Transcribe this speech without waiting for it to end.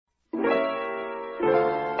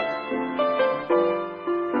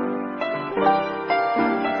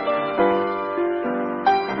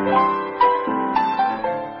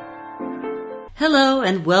Hello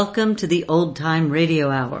and welcome to the Old Time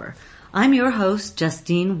Radio Hour. I'm your host,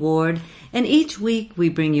 Justine Ward, and each week we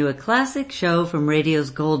bring you a classic show from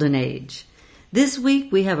radio's golden age. This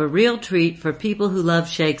week we have a real treat for people who love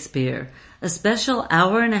Shakespeare, a special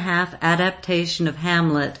hour-and-a-half adaptation of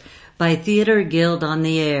Hamlet by Theatre Guild on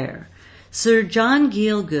the Air. Sir John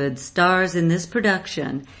Gielgud stars in this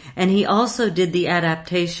production, and he also did the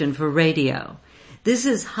adaptation for radio. This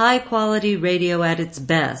is high-quality radio at its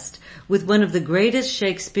best, with one of the greatest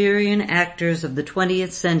Shakespearean actors of the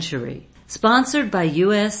 20th century. Sponsored by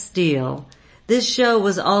U.S. Steel, this show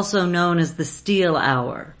was also known as the Steel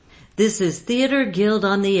Hour. This is Theatre Guild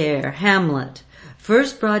on the Air, Hamlet,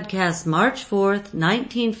 first broadcast March 4th,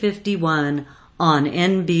 1951 on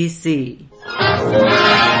NBC.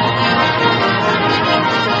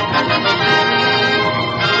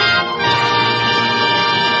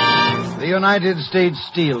 The United States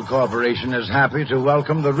Steel Corporation is happy to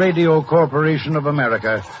welcome the Radio Corporation of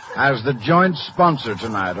America as the joint sponsor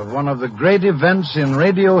tonight of one of the great events in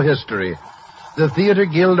radio history, the Theatre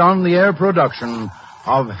Guild on the Air production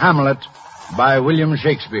of Hamlet by William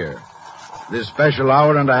Shakespeare. This special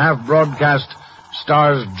hour-and-a-half broadcast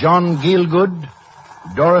stars John Gielgud,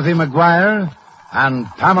 Dorothy McGuire, and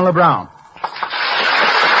Pamela Brown.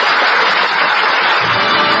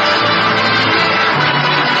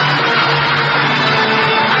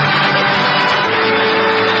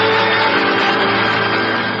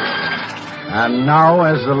 And now,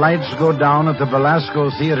 as the lights go down at the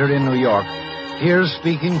Belasco Theater in New York, here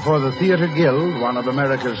speaking for the Theatre Guild, one of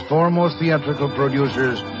America's foremost theatrical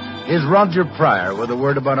producers, is Roger Pryor with a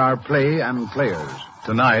word about our play and players.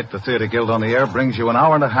 Tonight, the Theatre Guild on the Air brings you an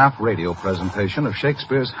hour-and-a-half radio presentation of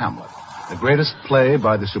Shakespeare's Hamlet, the greatest play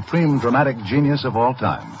by the supreme dramatic genius of all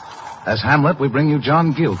time. As Hamlet, we bring you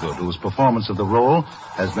John Gielgud, whose performance of the role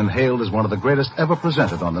has been hailed as one of the greatest ever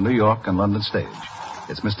presented on the New York and London stage.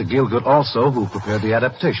 It's Mr. Gielgud also who prepared the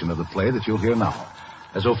adaptation of the play that you'll hear now.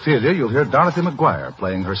 As Ophelia, you'll hear Dorothy McGuire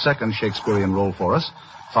playing her second Shakespearean role for us,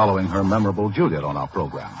 following her memorable Juliet on our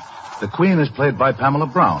program. The Queen is played by Pamela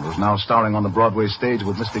Brown, who's now starring on the Broadway stage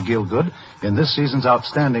with Mr. Gielgud in this season's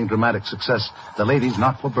outstanding dramatic success, The Lady's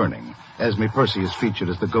Not for Burning. Esme Percy is featured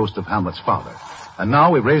as the ghost of Hamlet's father. And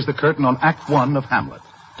now we raise the curtain on Act One of Hamlet,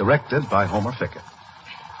 directed by Homer Fickett.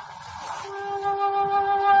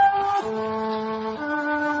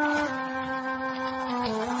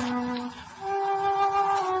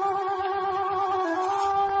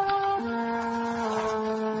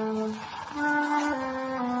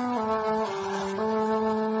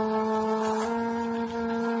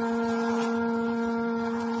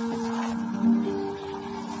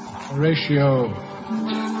 Horatio,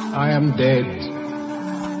 I am dead.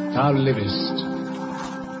 Thou livest.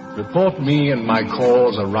 Report me and my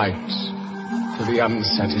cause aright to the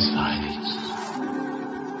unsatisfied.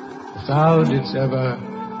 If thou didst ever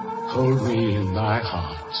hold me in thy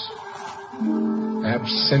heart,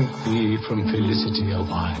 absent thee from felicity a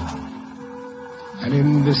while, and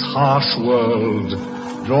in this harsh world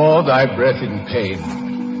draw thy breath in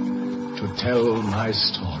pain to tell my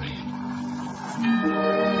story.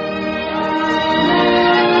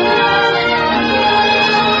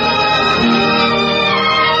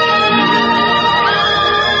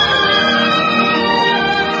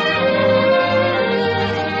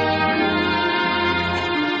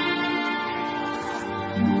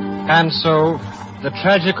 And so, the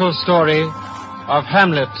tragical story of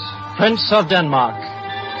Hamlet, Prince of Denmark.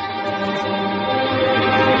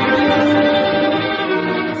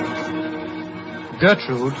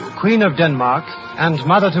 Gertrude, Queen of Denmark, and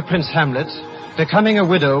mother to Prince Hamlet, becoming a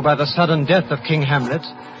widow by the sudden death of King Hamlet,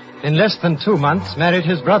 in less than 2 months married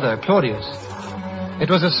his brother, Claudius. It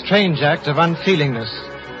was a strange act of unfeelingness,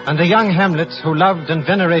 and the young Hamlet, who loved and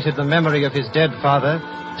venerated the memory of his dead father,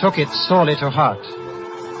 took it sorely to heart.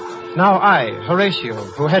 Now I, Horatio,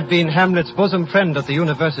 who had been Hamlet's bosom friend at the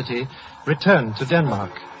university, returned to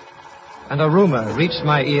Denmark. And a rumor reached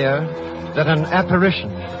my ear that an apparition,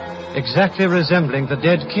 exactly resembling the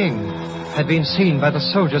dead king, had been seen by the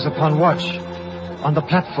soldiers upon watch on the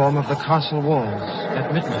platform of the castle walls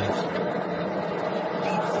at midnight.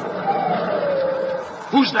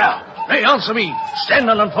 Who's there? Hey, answer me. Stand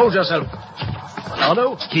and unfold yourself.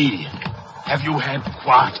 Bernardo? Key, have you had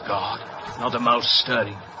quiet, guard? Not a mouse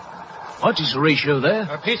stirring. What, is Horatio there?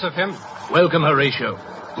 A piece of him. Welcome, Horatio.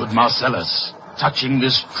 Good Marcellus, touching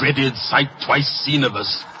this dreaded sight twice seen of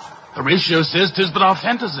us. Horatio says 'tis but our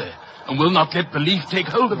fantasy, and will not let belief take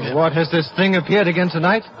hold of him. What, has this thing appeared again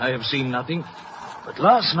tonight? I have seen nothing. But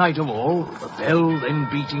last night of all, the bell then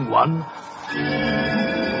beating one.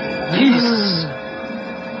 Peace!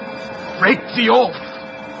 Break the oath!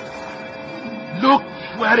 Look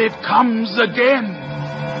where it comes again.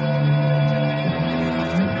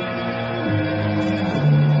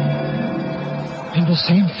 In the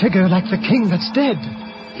same figure like the king that's dead.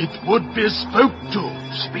 It would be spoke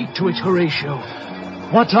to. Speak to it, Horatio.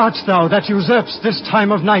 What art thou that usurps this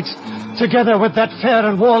time of night, together with that fair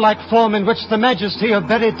and warlike form in which the majesty of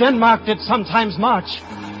buried Denmark did sometimes march?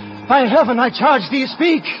 By heaven, I charge thee,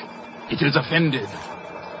 speak! It is offended.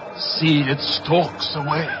 See, it stalks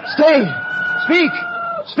away. Stay! Speak!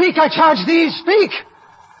 Speak, I charge thee, speak!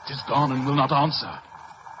 It is gone and will not answer.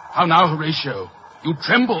 How now, Horatio? You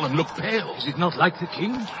tremble and look pale. Is it not like the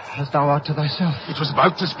king? As thou art to thyself. It was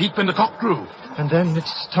about to speak when the cock crew. And then it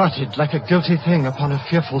started like a guilty thing upon a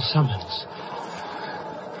fearful summons.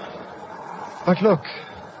 But look,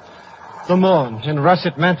 the morn, in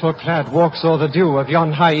russet mantle clad, walks o'er the dew of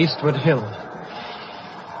yon high eastward hill.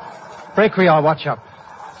 Break we our watch up,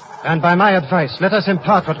 and by my advice, let us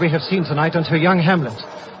impart what we have seen tonight unto young Hamlet.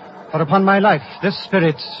 For upon my life, this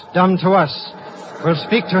spirit, dumb to us, will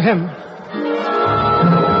speak to him.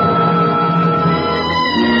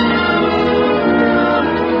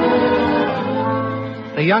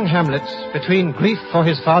 The young Hamlet, between grief for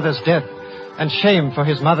his father's death and shame for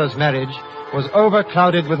his mother's marriage, was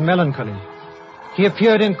overclouded with melancholy. He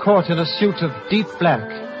appeared in court in a suit of deep black,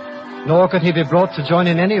 nor could he be brought to join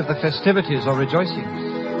in any of the festivities or rejoicings.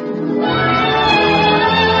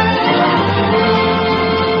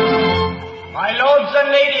 My lords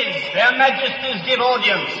and ladies, their majesties give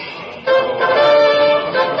audience.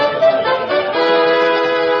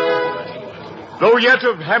 Though yet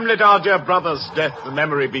of Hamlet our dear brother's death the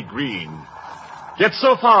memory be green, yet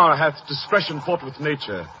so far hath discretion fought with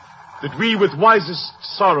nature, that we with wisest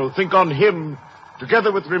sorrow think on him,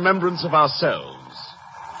 together with remembrance of ourselves.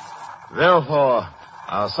 Therefore,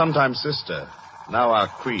 our sometime sister, now our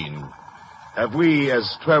queen, have we,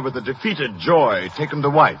 as 'twere with a defeated joy, taken to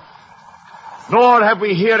wife. Nor have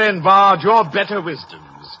we herein barred your better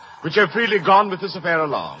wisdoms, which have freely gone with this affair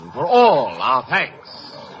along, for all our thanks.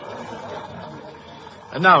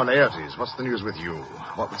 And now, Laertes, what's the news with you?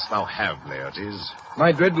 What wouldst thou have, Laertes?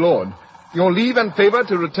 My dread lord, your leave and favor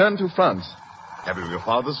to return to France. Have you your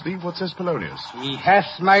father's leave? What says Polonius? He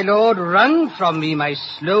hath, my lord, wrung from me my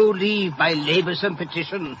slow leave by laboursome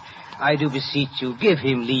petition. I do beseech you, give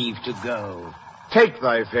him leave to go. Take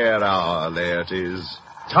thy fair hour, Laertes.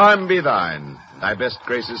 Time be thine. Thy best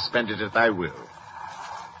graces spend it at thy will.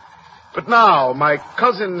 But now, my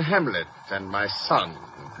cousin Hamlet and my son.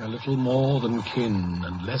 A little more than kin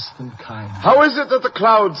and less than kind. How is it that the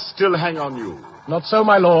clouds still hang on you? Not so,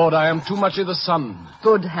 my lord. I am too much i' the sun.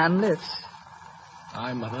 Good Hamlet,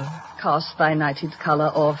 Aye, mother. cast thy nighted colour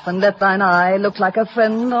off, and let thine eye look like a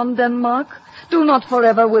friend on Denmark. Do not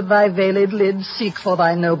forever with thy veiled lids seek for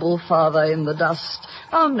thy noble father in the dust.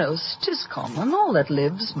 Thou know'st 'tis common, all that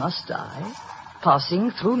lives must die,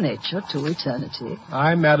 passing through nature to eternity.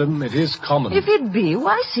 Aye, madam, it is common. If it be,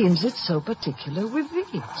 why seems it so particular with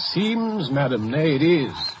thee? Seems, madam, nay, it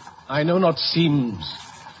is. I know not seems.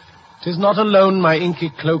 'Tis not alone my inky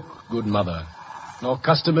cloak, good mother, nor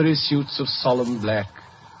customary suits of solemn black.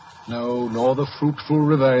 No, nor the fruitful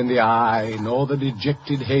river in the eye, nor the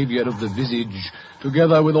dejected haviour of the visage,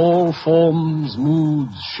 together with all forms,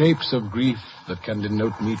 moods, shapes of grief that can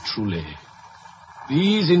denote me truly.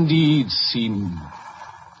 These indeed seem,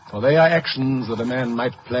 for they are actions that a man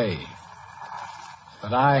might play.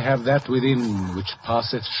 But I have that within which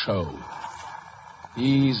passeth show.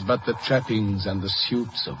 These but the trappings and the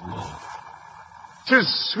suits of woe. 'Tis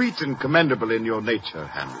sweet and commendable in your nature,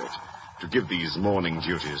 Hamlet, to give these mourning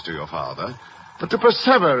duties to your father, but to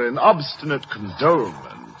persever in obstinate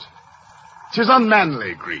condolement. 'Tis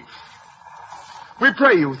unmanly grief. We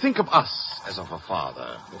pray you, think of us as of a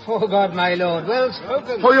father. For God, my lord, well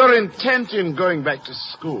spoken. For your intent in going back to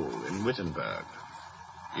school in Wittenberg.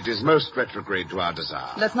 It is most retrograde to our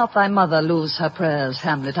desire. Let not thy mother lose her prayers,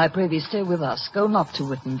 Hamlet. I pray thee stay with us. Go not to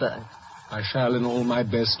Wittenberg. I shall in all my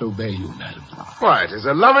best obey you, madam. Why, it is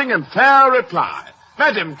a loving and fair reply.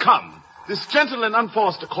 Madam, come. This gentle and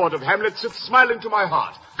unforced accord of Hamlet sits smiling to my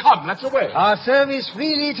heart. Come, let's away. Our service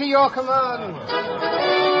freely to your command.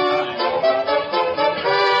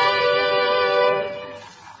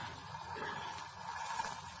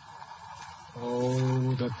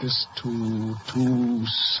 Oh, that this too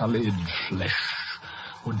sullied flesh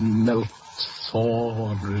would melt,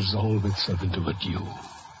 thaw, and resolve itself into a dew.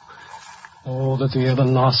 Oh, that the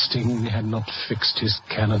everlasting had not fixed his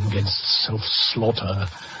cannon against self-slaughter.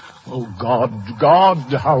 Oh,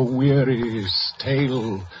 God, how weary,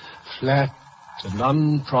 stale, flat, and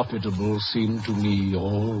unprofitable seem to me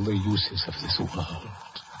all the uses of this world.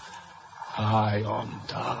 Fie on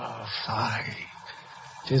Darth, fie.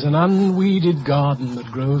 'Tis an unweeded garden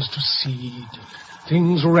that grows to seed.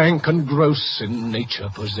 Things rank and gross in nature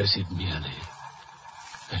possess it merely.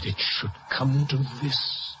 That it should come to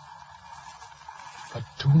this. But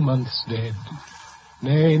 2 months dead,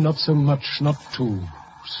 nay, not so much, not 2,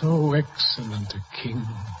 so excellent a king,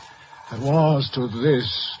 that was to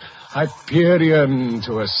this Hyperion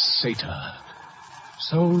to a satyr,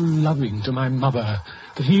 so loving to my mother,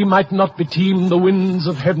 that he might not beteem the winds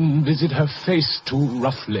of heaven visit her face too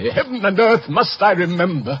roughly. Heaven and earth must I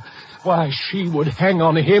remember. Why, she would hang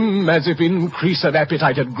on him as if increase of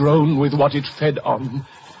appetite had grown with what it fed on.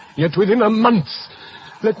 Yet within a month,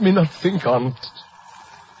 let me not think on't.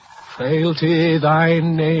 Frailty, thy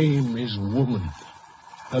name is woman.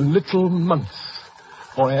 A little month,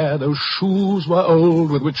 or ere those shoes were old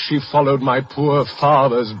with which she followed my poor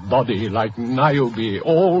father's body like Niobe,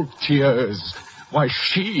 all tears. Why,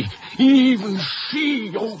 she, even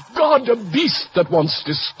she, oh God, a beast that wants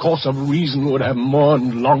discourse of reason would have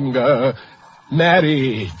mourned longer,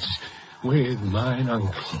 married with mine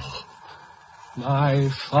uncle, my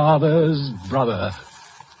father's brother,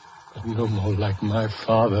 but no more like my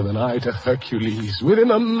father than I to Hercules,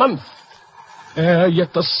 within a month, ere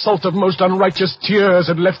yet the salt of most unrighteous tears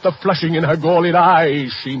had left the flushing in her galled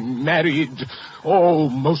eyes, she married, oh,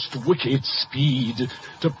 most wicked speed,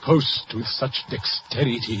 to post with such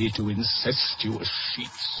dexterity to incestuous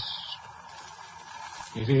sheets.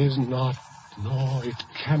 It is not, nor it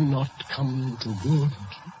cannot come to good,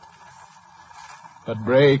 but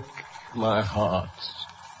break my heart,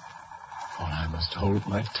 or I must hold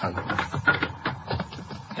my tongue.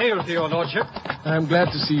 Hail to your lordship. I am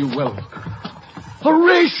glad to see you well.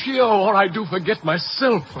 Horatio, or I do forget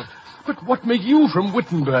myself. But what make you from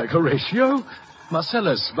Wittenberg, Horatio?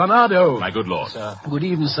 Marcellus, Bernardo. My good lord. Sir. Good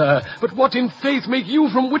even, sir. But what in faith make you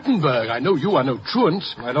from Wittenberg? I know you are no truant.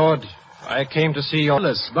 My lord, I came to see your...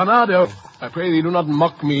 Marcellus, Bernardo. I pray thee do not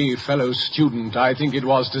mock me, fellow student. I think it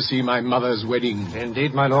was to see my mother's wedding.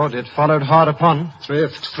 Indeed, my lord, it followed hard upon.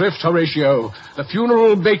 Thrift, Horatio. The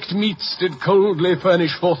funeral baked meats did coldly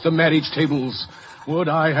furnish forth the marriage tables. Would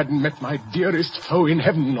I had met my dearest foe in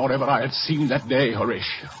heaven, or ever I had seen that day,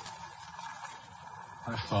 Horatio.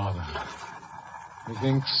 My father.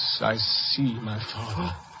 Methinks I see my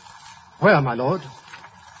father. Where, my lord?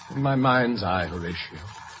 In my mind's eye, Horatio.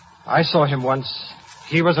 I saw him once.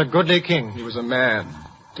 He was a goodly king. He was a man.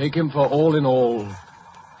 Take him for all in all.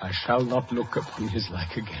 I shall not look upon his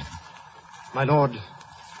like again. My lord,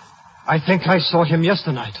 I think I saw him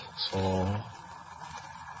yesternight. Saw?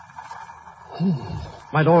 Who?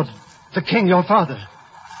 My lord, the king, your father.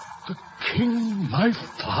 The king, my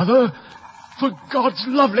father? For God's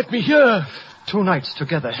love, let me hear. 2 nights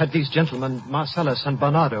together had these gentlemen, Marcellus and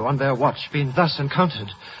Bernardo, on their watch, been thus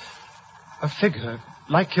encountered. A figure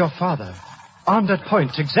like your father, armed at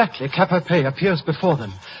point exactly cap a pie, appears before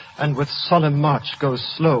them, and with solemn march goes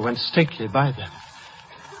slow and stately by them.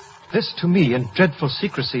 This to me in dreadful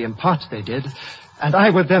secrecy impart they did, and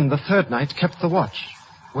I with them the 3rd night kept the watch,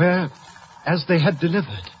 where, as they had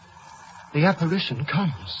delivered, the apparition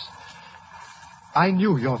comes. I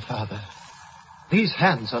knew your father. These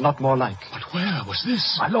hands are not more like. But where was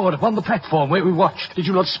this? My lord, upon the platform where we watched. Did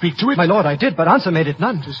you not speak to it? My lord, I did, but answer made it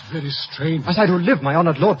none. 'Tis very strange. As I do live, my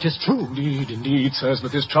honored lord, 'tis true. Indeed, sirs,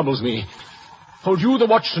 but this troubles me. Hold you the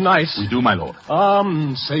watch tonight? We do, my lord.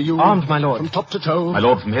 Armed, say you? Armed, my lord. From top to toe? My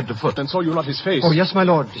lord, from head to foot. Then saw you not his face? Oh, yes, my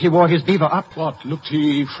lord. He wore his beaver up. What, looked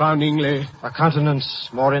he frowningly? A countenance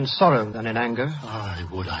more in sorrow than in anger. I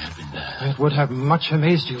would I had been there. It would have much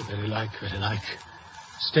amazed you. Very like, very like.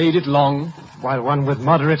 Stayed it long? While one with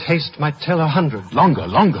moderate haste might tell 100.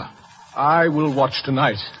 Longer. I will watch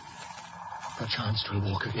tonight. Perchance 'twill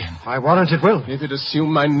walk again. I warrant it will. If it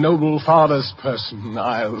assume my noble father's person,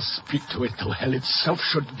 I'll speak to it till hell itself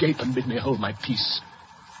should gape and bid me hold my peace.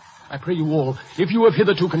 I pray you all, if you have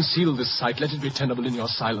hitherto concealed this sight, let it be tenable in your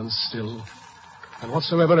silence still. And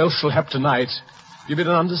whatsoever else shall hap tonight, give it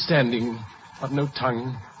an understanding, but no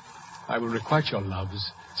tongue. I will requite your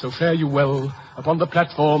loves. So fare you well. Upon the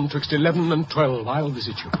platform, 'twixt 11 and 12, I'll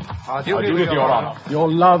visit you. Adieu, your honor. Your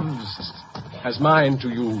loves, as mine to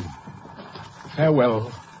you. Farewell.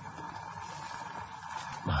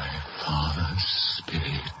 My father's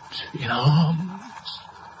spirit in arms.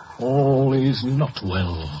 All is not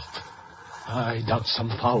well. I doubt some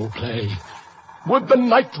foul play. Would the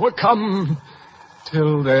night were come.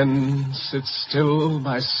 Till then, sit still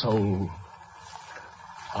my soul.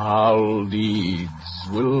 Foul deeds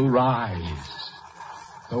will rise,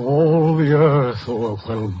 though all the earth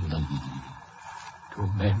o'erwhelm them, to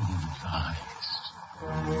men's eyes.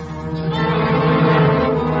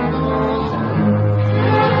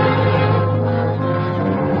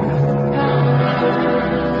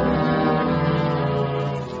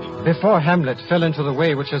 Before Hamlet fell into the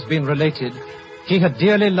way which has been related, he had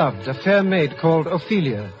dearly loved a fair maid called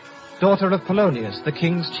Ophelia, daughter of Polonius, the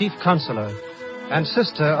king's chief counselor, and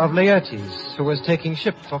sister of Laertes, who was taking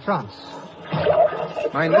ship for France.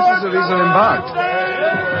 My necessaries are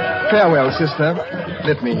embarked. Farewell, sister.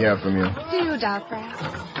 Let me hear from you. Do you doubt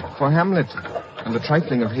that? For Hamlet, and the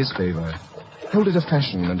trifling of his favor, hold it a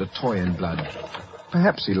fashion and a toy in blood.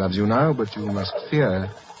 Perhaps he loves you now, but you must fear.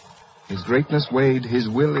 His greatness weighed, his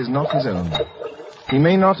will is not his own. He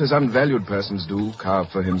may not, as unvalued persons do, carve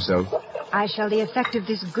for himself. I shall the effect of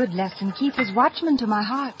this good lesson keep as watchman to my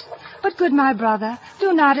heart. But, good my brother,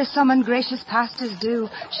 do not, as some ungracious pastors do,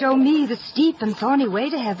 show me the steep and thorny way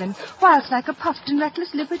to heaven, whilst like a puffed and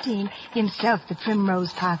reckless libertine, himself the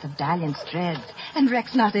primrose path of dalliance treads, and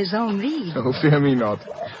recks not his own rede. Oh, fear me not.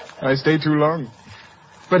 I stay too long.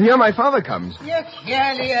 But here my father comes. Yes,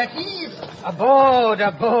 here, Laertes.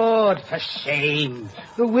 Aboard, for shame.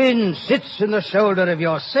 The wind sits in the shoulder of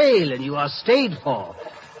your sail, and you are stayed for.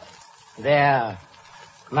 There,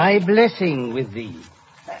 my blessing with thee,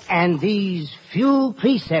 and these few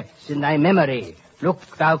precepts in thy memory,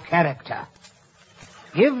 look thou character.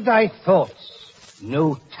 Give thy thoughts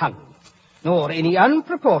no tongue, nor any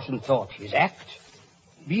unproportioned thought his act.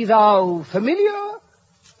 Be thou familiar,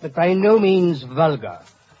 but by no means vulgar.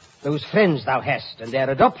 Those friends thou hast, and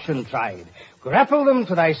their adoption tried, grapple them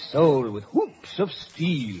to thy soul with hoops of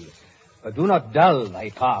steel. But do not dull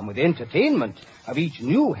thy palm with entertainment of each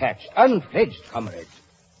new-hatched, unfledged comrade.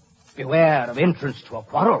 Beware of entrance to a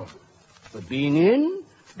quarrel, but being in,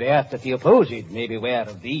 bear that the opposed may beware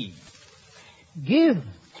of thee. Give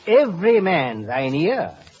every man thine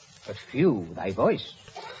ear, but few thy voice.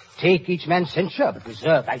 Take each man's censure, but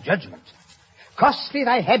reserve thy judgment. Costly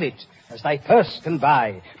thy habit, as thy purse can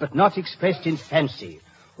buy, but not expressed in fancy.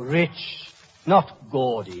 Rich, not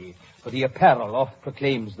gaudy, for the apparel oft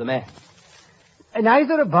proclaims the man.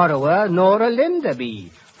 Neither a borrower nor a lender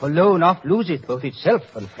be, for loan oft loseth both itself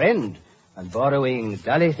and friend, and borrowing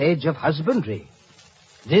dulleth edge of husbandry.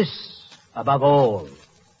 This, above all,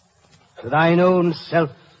 to thine own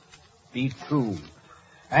self be true,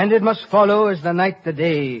 and it must follow as the night the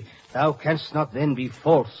day, thou canst not then be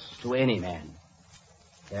false to any man.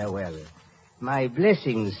 Farewell. My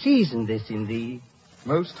blessing season this in thee.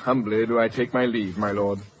 Most humbly do I take my leave, my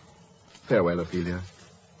lord. Farewell, Ophelia.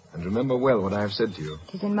 And remember well what I have said to you.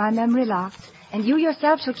 'Tis in my memory locked, and you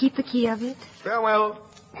yourself shall keep the key of it. Farewell.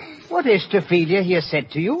 What is Ophelia here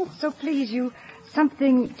said to you? So please you,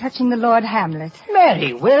 something touching the Lord Hamlet.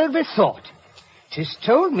 Marry, well bethought. 'Tis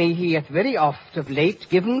told me he hath very oft of late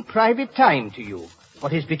given private time to you.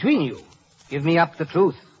 What is between you? Give me up the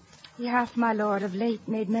truth. He hath, my lord, of late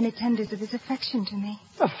made many tenders of his affection to me.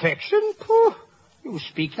 Affection? Pooh! You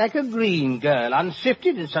speak like a green girl,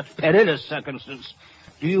 unsifted in such perilous circumstances.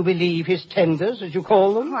 Do you believe his tenders, as you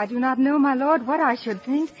call them? Oh, I do not know, my lord, what I should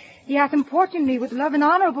think. He hath importuned me with love and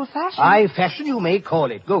honorable fashion. Aye, fashion you may call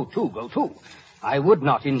it. Go to. I would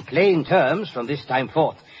not, in plain terms, from this time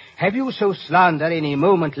forth, have you so slander any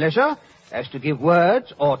moment leisure as to give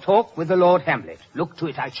words or talk with the Lord Hamlet. Look to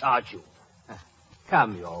it, I charge you.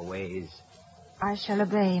 Come your ways. I shall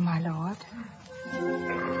obey, my lord.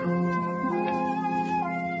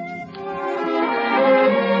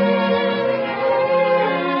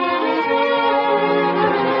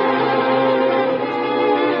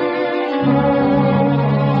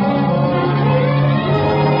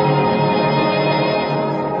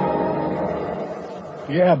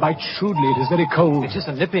 The air bites shrewdly. It is very cold. It is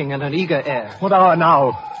a nipping and an eager air. What hour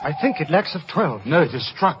now? I think it lacks of 12. No, it is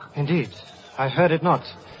struck. Indeed. I heard it not.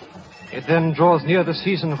 It then draws near the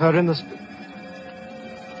season wherein the...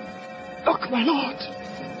 Look, my lord.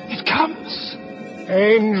 It comes.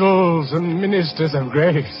 Angels and ministers of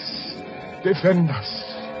grace, defend us.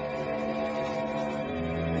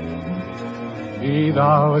 Be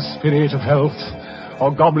thou a spirit of health,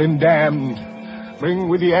 or goblin damned. Bring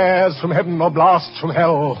with the airs from heaven or blasts from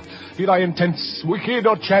hell. Be thy intents wicked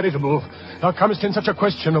or charitable. Thou comest in such a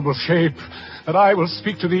questionable shape that I will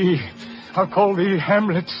speak to thee. I'll call thee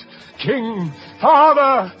Hamlet, King,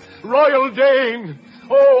 Father, Royal Dane.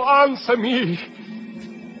 Oh, answer me.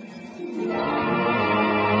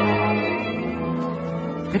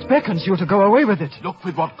 It beckons you to go away with it. Look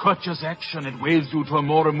with what courteous action it waves you to a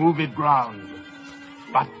more removed ground.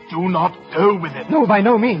 But do not go with it. No, by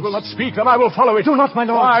no means. You will not speak, then I will follow it. Do not, my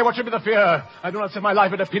lord. Why, what should be the fear? I do not set my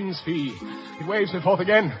life at a pin's fee. It waves me forth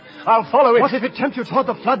again. I'll follow it. What if it tempt you toward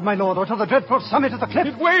the flood, my lord, or to the dreadful summit of the cliff?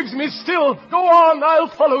 It waves me still. Go on, I'll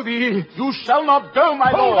follow thee. You shall not go,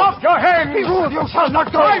 my Hold lord. up your hands. Behold, you shall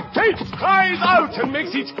not go. My fate cries out and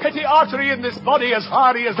makes each petty artery in this body as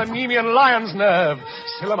hardy as the Nemean lion's nerve.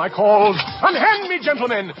 Still am I called. Unhand me,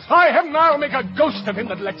 gentlemen. I have now make a ghost of him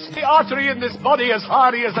that lets the artery in this body as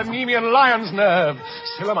hardy as the Nemean lion's nerve.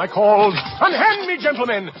 Still am I called. Unhand me,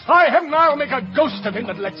 gentlemen. I have now make a ghost of him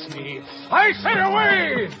that lets me. I say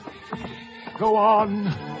away. Go on.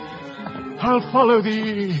 I'll follow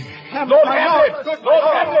thee. Lord Hamlet! Lord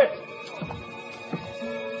Hamlet!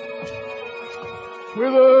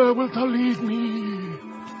 Whither wilt thou lead me?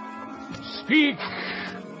 Speak.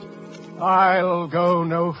 I'll go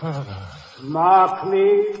no further. Mark me.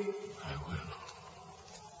 I will.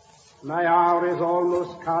 My hour is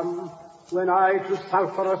almost come when I to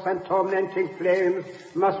sulphurous and tormenting flames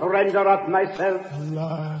must render up myself.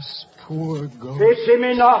 Alas, poor ghost. Pity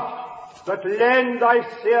me not, but lend thy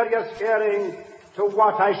serious hearing to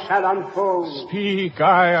what I shall unfold. Speak,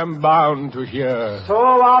 I am bound to hear. So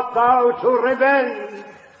art thou to revenge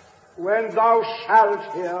when thou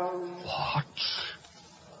shalt hear. What?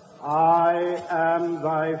 I am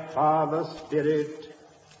thy father's spirit,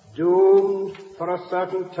 doomed for a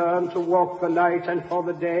certain term to walk the night and for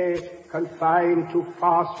the day, confined to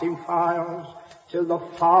fasting fires, till the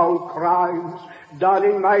foul crimes done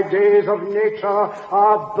in my days of nature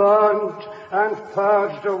are burnt and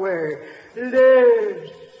purged away.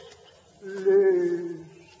 List, list,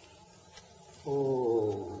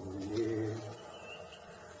 oh, list.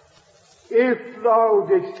 If thou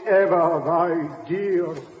didst ever thy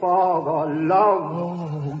dear father love,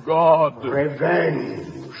 oh God,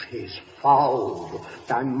 revenge his foul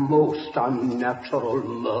and most unnatural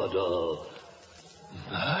murder.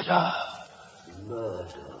 Murder?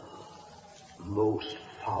 Murder, most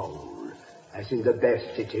foul, as in the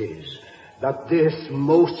best it is, but this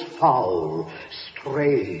most foul,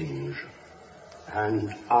 strange,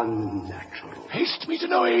 and unnatural. Haste me to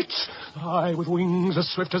know it. I, with wings as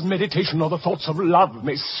swift as meditation or the thoughts of love,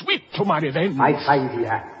 may sweep to my revenge. I find the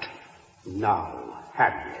act. Now,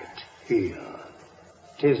 Hamlet, here.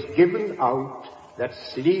 'Tis given out that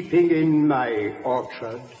sleeping in my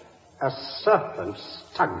orchard, a serpent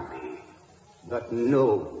stung me. But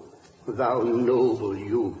know, thou noble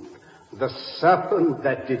youth, the serpent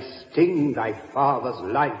that did sting thy father's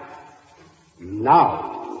life,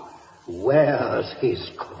 now wears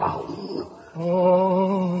his crown.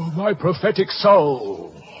 Oh, my prophetic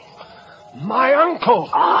soul. My uncle.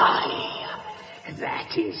 Aye,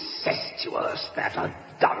 that incestuous, that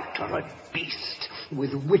adulterate beast,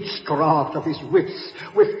 with witchcraft of his wits,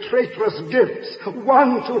 with traitorous gifts,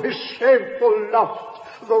 won to his shameful lust,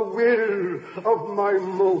 the will of my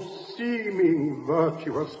most seeming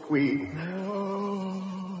virtuous queen.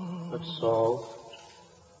 But soft,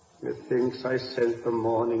 methinks I scent the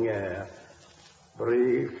morning air.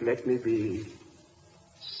 Brief let me be,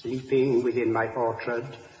 sleeping within my orchard,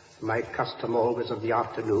 my custom always of the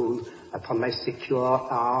afternoon, upon my secure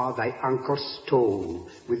hour thy uncle stole,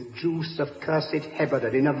 with juice of cursed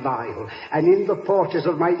Heberon in a vial, and in the porches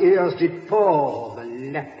of my ears did pour the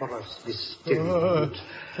leprous distilment.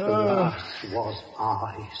 Thus was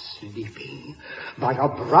I sleeping, by a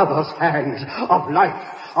brother's hand, of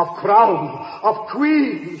life, of crown, of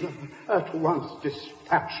queen, at once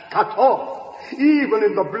dispatched, cut off, even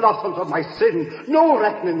in the blossoms of my sin, no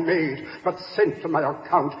reckoning made, but sent to my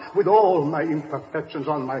account with all my imperfections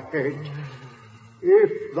on my head.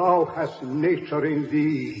 If thou hast nature in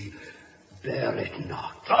thee, bear it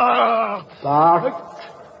not. But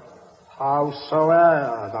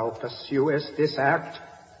howsoe'er thou pursuest this act,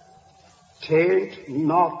 taint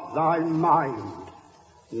not thy mind,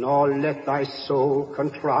 nor let thy soul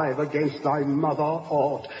contrive against thy mother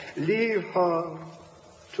aught. Leave her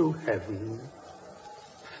to heaven.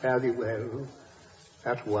 Fare thee well,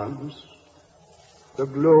 at once. The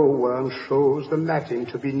glowworm shows the matting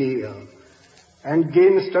to be near, and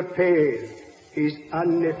 'ginst to pale his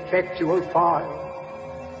ineffectual fire.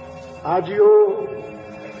 Adieu,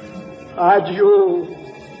 adieu,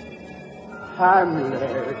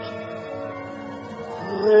 Hamlet.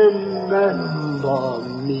 Remember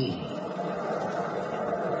me.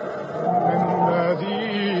 Remember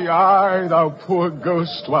thee, I, thou poor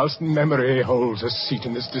ghost, whilst memory holds a seat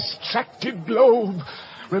in this distracted globe.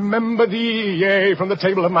 Remember thee, yea, from the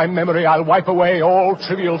table of my memory I'll wipe away all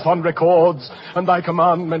trivial fond records, and thy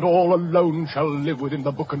commandment all alone shall live within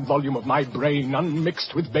the book and volume of my brain,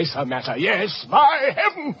 unmixed with baser matter. Yes, by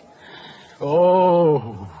heaven!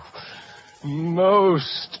 Oh,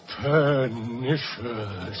 most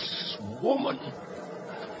pernicious woman.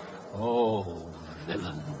 Oh,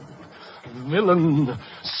 villain. Villain,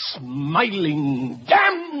 smiling,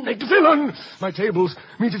 damned villain! My tables,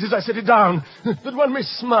 meet it as I set it down, that one may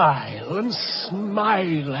smile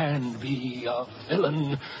and be a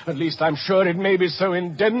villain. At least I'm sure it may be so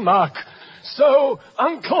in Denmark. So,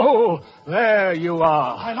 uncle, there you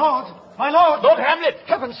are. My lord! My lord! Lord Hamlet!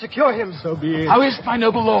 Heaven secure him! So be it. How is my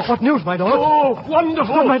noble lord? What news, my lord? Oh,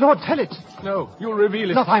 wonderful! But my lord, tell it. No, you'll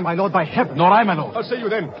reveal it. Not I, my lord, by heaven. Nor I, my lord. I'll say you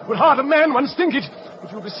then. With heart of man, once think it.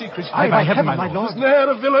 But you'll be secret. I, by heaven, my lord. Is there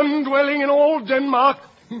a villain dwelling in all Denmark?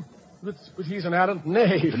 But he's an arrant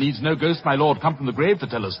knave. There needs no ghost, my lord, come from the grave to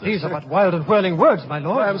tell us this. These are but wild and whirling words, my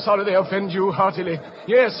lord. I am sorry they offend you heartily.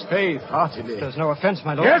 Yes, faith, heartily. There's no offense,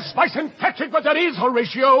 my lord. Yes, by St. Patrick, but there is,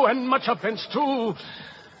 Horatio, and much offense, too.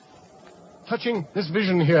 Touching this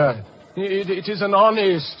vision here, it is an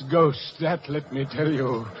honest ghost, that let me tell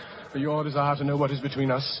you. For your desire to know what is between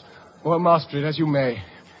us, or master it as you may.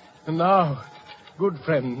 And now, good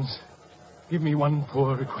friends, give me one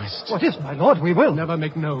poor request. What is, my lord? We will. Never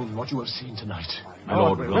make known what you have seen tonight. My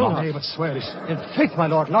lord, we will not. Nay, but swear it. In faith, my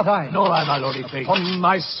lord, not I. Nor I, my lord, in faith. On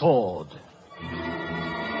my sword.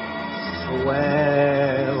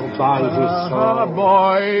 Well, by his sword.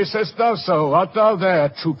 Boy, say'st thou so? Art thou there,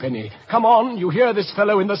 true penny? Come on, you hear this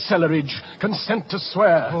fellow in the cellarage. Consent to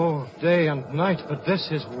swear. Oh, day and night, but this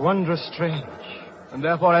is wondrous strange. And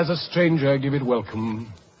therefore, as a stranger, give it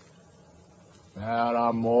welcome. There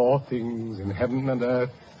are more things in heaven and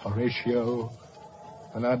earth, Horatio,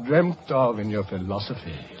 than are dreamt of in your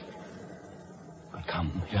philosophy. But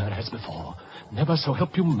come, here as before. Never so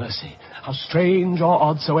help you mercy, how strange or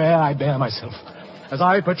odd soe'er I bear myself, as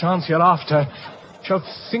I perchance hereafter shall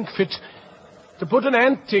think fit to put an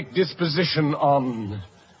antic disposition on,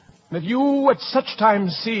 that you at such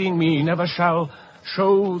times seeing me never shall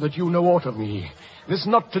show that you know aught of me. This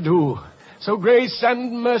not to do, so grace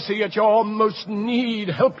and mercy at your most need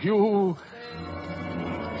help you.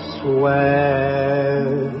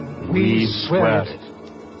 Swear. We swear it.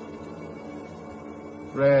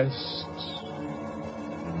 Rest.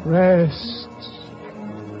 Rest,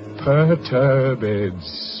 perturbed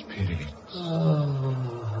spirits.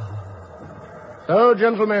 So,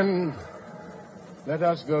 gentlemen, let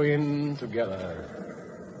us go in together.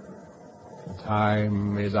 The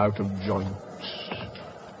time is out of joint.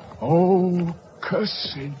 Oh,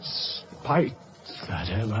 cursed spite that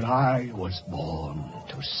ever I was born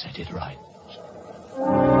to set it right.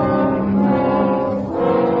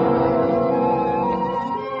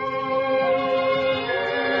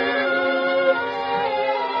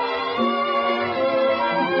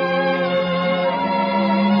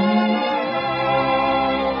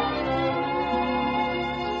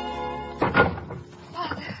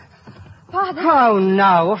 How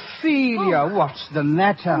now, Ophelia, what's the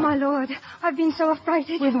matter? Oh, my lord, I've been so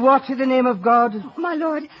affrighted. With what, in the name of God? My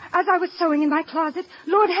lord, as I was sewing in my closet,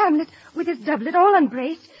 Lord Hamlet, with his doublet all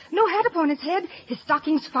unbraced, no hat upon his head, his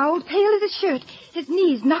stockings fouled, pale as his shirt, his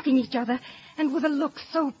knees knocking each other, and with a look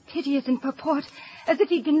so piteous in purport, as if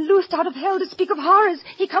he'd been loosed out of hell to speak of horrors,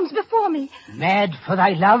 he comes before me. Mad for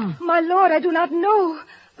thy love? My lord, I do not know,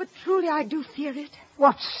 but truly I do fear it.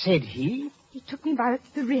 What said he? He took me by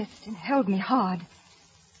the wrist and held me hard.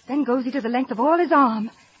 Then goes he to the length of all his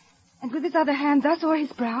arm, and with his other hand thus o'er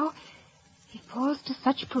his brow, he paused to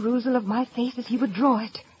such perusal of my face as he would draw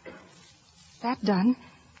it. That done,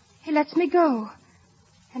 he lets me go,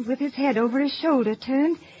 and with his head over his shoulder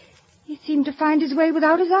turned, he seemed to find his way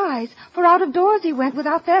without his eyes, for out of doors he went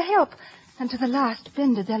without their help, and to the last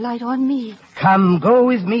bended their light on me. Come, go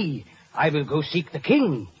with me. I will go seek the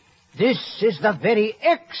king. This is the very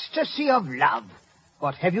ecstasy of love.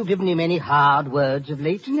 What, have you given him any hard words of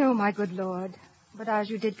late? No, my good lord, but as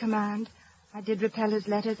you did command, I did repel his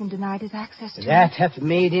letters and denied his access to That hath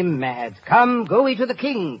made him mad. Come, go we to the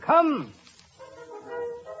king. Come.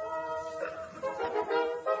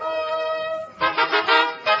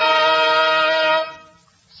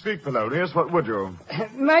 Speak, Polonius, what would you?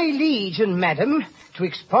 My liege and madam, to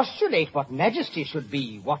expostulate what majesty should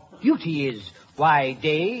be, what beauty is, why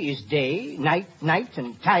day is day, night, night,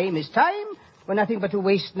 and time is time, were nothing but to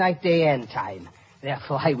waste night, day, and time.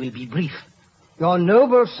 Therefore I will be brief. Your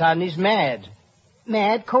noble son is mad.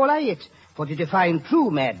 Mad call I it, for to define true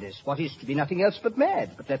madness, what is to be nothing else but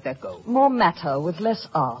mad, but let that go. More matter with less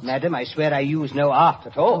art. Madam, I swear I use no art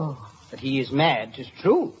at all. That he is mad, 'tis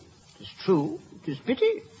true. 'Tis true, 'tis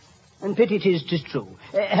pity. And pity 'tis true.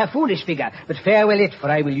 A foolish figure, but farewell it, for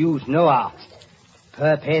I will use no art.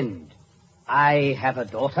 Perpend. I have a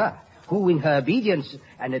daughter, who in her obedience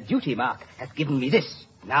and a duty mark hath given me this.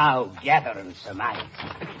 Now gather and surmise.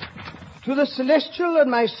 To the celestial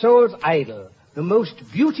and my soul's idol, the most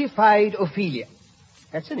beautified Ophelia.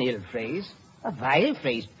 That's an ill phrase. A vile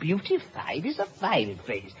phrase. Beautified is a vile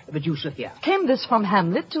phrase. But you shall hear. Came this from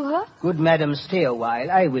Hamlet to her? Good madam, stay a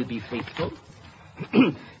while. I will be faithful.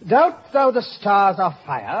 Doubt thou the stars are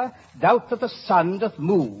fire, doubt that the sun doth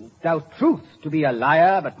move, doubt truth to be a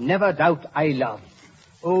liar, but never doubt I love.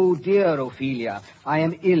 Oh, dear Ophelia, I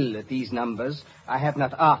am ill at these numbers. I have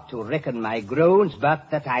not art to reckon my groans,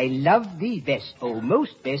 but that I love thee best, oh,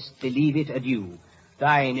 most best, believe it adieu.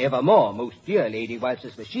 Thine evermore, most dear lady, whilst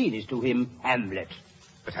this machine is to him Hamlet.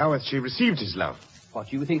 But how hath she received his love? What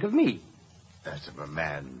do you think of me? That of a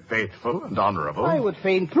man faithful and honourable. I would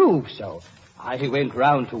fain prove so. I went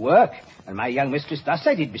round to work, and my young mistress thus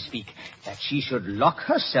I did bespeak, that she should lock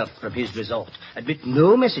herself from his resort, admit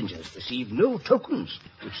no messengers, receive no tokens.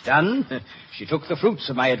 Which done, she took the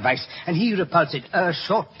fruits of my advice, and he repulsed a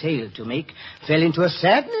short tale to make, fell into a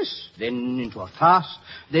sadness, then into a fast,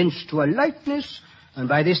 thence to a lightness, and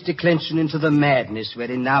by this declension into the madness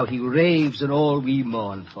wherein now he raves and all we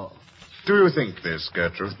mourn for. Do you think this,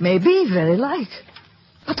 Gertrude? Maybe, very like.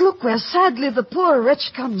 But look where sadly the poor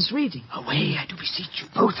wretch comes reading. Away, I do beseech you,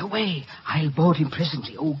 both away. I'll board him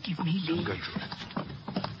presently. Oh, give me leave.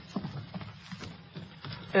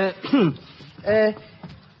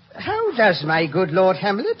 How does my good Lord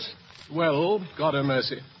Hamlet? Well, God have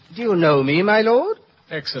mercy. Do you know me, my lord?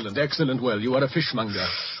 Excellent, excellent. Well, you are a fishmonger.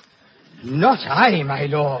 Not I, my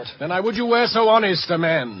lord. Then why would you wear so honest a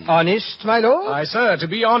man? Honest, my lord? Aye, sir, to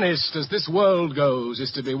be honest, as this world goes,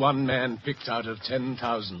 is to be one man picked out of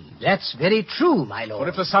 10,000. That's very true, my lord. What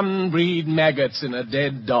if the sun breed maggots in a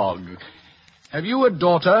dead dog? Have you a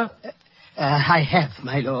daughter? I have,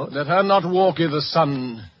 my lord. Let her not walk i' the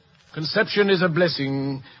sun. Conception is a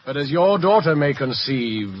blessing, but as your daughter may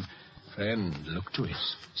conceive... Friend, look to it.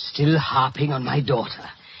 Still harping on my daughter.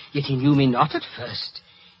 Yet he knew me not at first.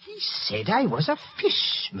 He said I was a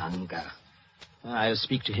fishmonger. I'll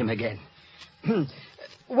speak to him again.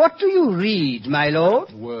 What do you read, my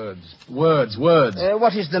lord? Words.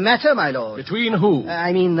 What is the matter, my lord? Between who?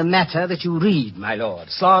 I mean the matter that you read, my lord.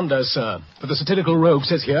 Slander, sir. For the satirical rogue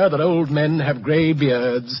says here that old men have grey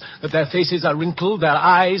beards, that their faces are wrinkled, their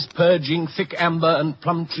eyes purging thick amber and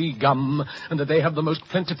plum tree gum, and that they have the most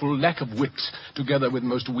plentiful lack of wit, together with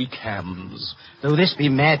most weak hams. Though this be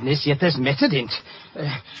madness, yet there's method in't.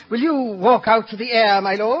 Will you walk out to the air,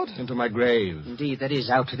 my lord? Into my grave. Indeed, that is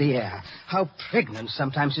out to the air. How pregnant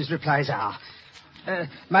sometimes his replies are.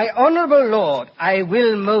 My honourable lord, I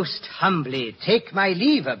will most humbly take my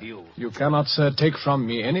leave of you. You cannot, sir, take from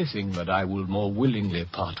me anything that I will more willingly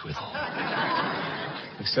part with.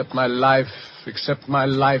 Except my life, except my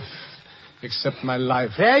life, except my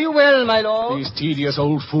life. Fare you well, my lord. These tedious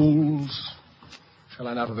old fools. Shall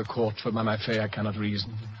I now to the court, for by my fay I cannot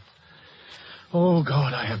reason. Oh,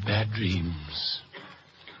 God, I have bad dreams.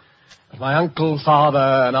 But my uncle, father,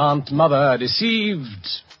 and aunt, mother are deceived.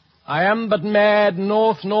 I am but mad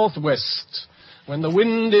north-northwest. When the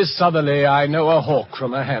wind is southerly, I know a hawk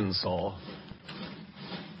from a handsaw.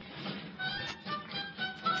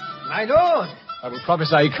 My lord! I will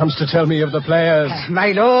prophesy he comes to tell me of the players.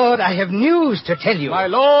 My lord, I have news to tell you. My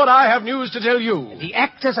lord, I have news to tell you. The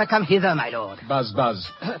actors are come hither, my lord. Buzz, buzz.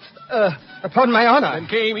 Upon my honor. Then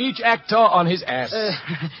came each actor on his ass.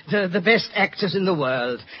 The best actors in the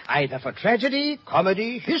world, either for tragedy,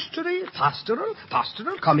 comedy, history, pastoral,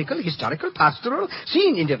 comical, historical, pastoral,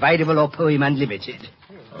 scene individable, or poem unlimited.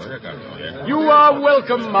 You are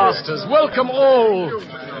welcome, masters. Welcome all.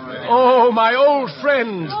 Oh, my old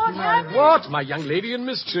friend. What, my young lady and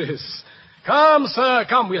mistress? Come, sir,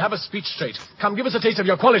 come. We'll have a speech straight. Come, give us a taste of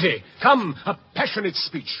your quality. Come, a passionate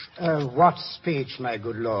speech. What speech, my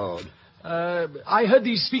good lord? I heard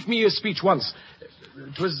thee speak me a speech once.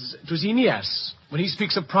 'Twas Aeneas, when he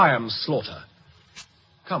speaks of Priam's slaughter.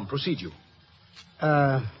 Come, proceed you.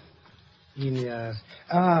 Aeneas.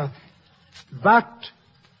 But,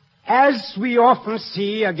 as we often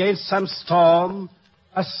see against some storm,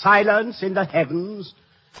 a silence in the heavens,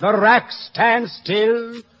 the rack stands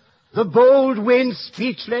still, the bold wind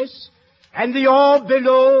speechless, and the orb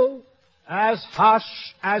below as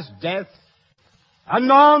hush as death.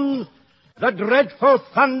 Anon, the dreadful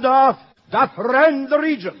thunder doth rend the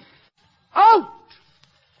region. Out!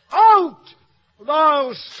 Out!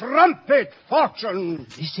 Thou strumpet fortune!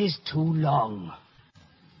 This is too long.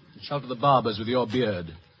 Shout to the barbers with your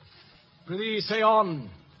beard. Prithee, say on.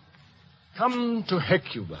 Come to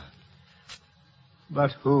Hecuba.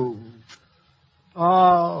 But who?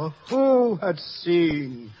 Ah, who had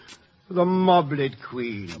seen The Moblet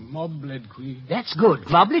Queen. The Moblet Queen. That's good.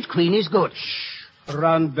 Moblet Queen is good. Shh.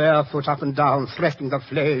 Run barefoot up and down, threatening the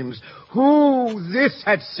flames. Who this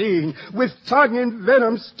had seen, with tongue in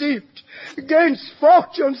venom steeped, against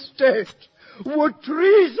fortune's state, would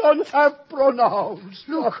treason have pronounced?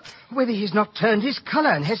 Look, whether he's not turned his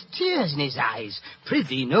colour and has tears in his eyes.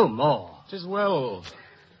 Prithee, no more. 'Tis well.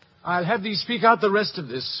 I'll have thee speak out the rest of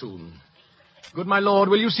this soon. Good my lord,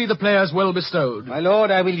 will you see the players well bestowed? My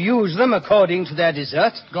lord, I will use them according to their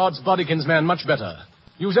desert. God's bodykins man, much better.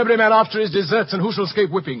 Use every man after his deserts, and who shall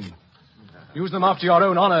escape whipping? Use them after your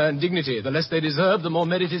own honour and dignity. The less they deserve, the more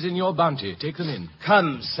merit is in your bounty. Take them in.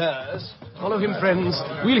 Come, sirs. Follow him, friends.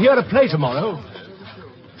 We'll hear a play tomorrow.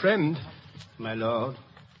 Friend. My lord.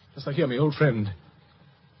 Dost thou hear me, old friend?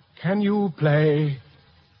 Can you play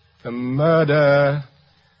The Murder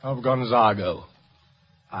of Gonzago?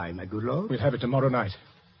 Aye, my good lord. We'll have it tomorrow night.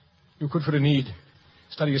 You could, for a need,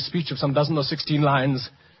 study a speech of some 12 or 16 lines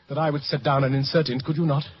that I would set down and insert in, could you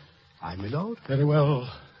not? Aye, my lord. Very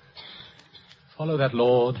well. Follow that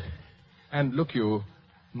lord, and look you,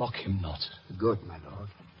 mock him not. Good, my lord.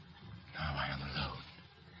 Now I am alone.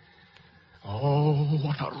 Oh,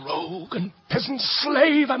 what a rogue and peasant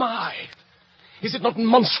slave am I! Is it not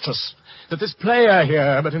monstrous that this player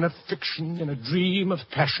here, but in a fiction, in a dream of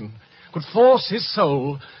passion, could force his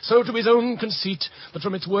soul so to his own conceit that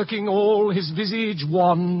from its working all his visage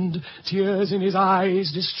wanned, tears in his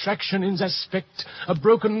eyes, distraction in his aspect, a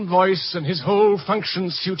broken voice, and his whole function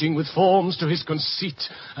suiting with forms to his conceit,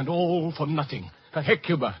 and all for nothing, for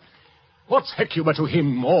Hecuba. What's Hecuba to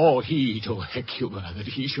him, or he to Hecuba, that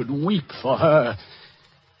he should weep for her?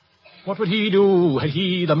 What would he do, had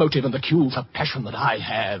he the motive and the cue for passion that I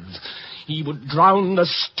have? He would drown the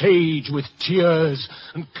stage with tears,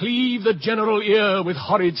 and cleave the general ear with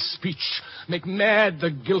horrid speech, make mad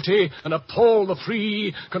the guilty, and appall the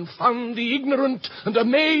free, confound the ignorant, and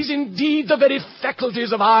amaze indeed the very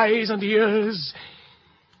faculties of eyes and ears.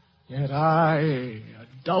 Yet I, a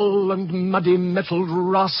dull and muddy-mettled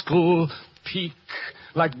rascal, peak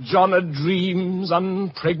like John a dreams,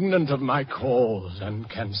 unpregnant of my cause, and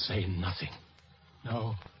can say nothing.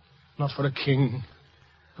 No, not for a king,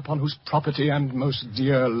 upon whose property and most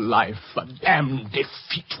dear life a damned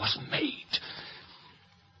defeat was made.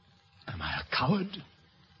 Am I a coward?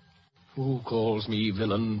 Who calls me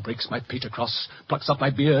villain, breaks my pate across, plucks up my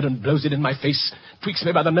beard and blows it in my face, tweaks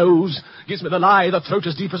me by the nose, gives me the lie, the throat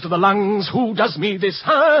as deep as to the lungs? Who does me this,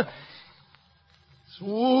 huh?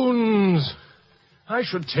 Swoons. I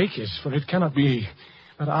should take it, for it cannot be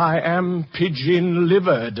that I am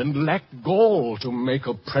pigeon-livered and lack gall to make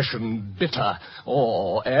oppression bitter,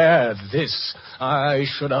 or ere this I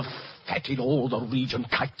should have fatted all the region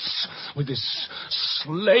kites with this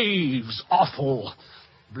slave's awful,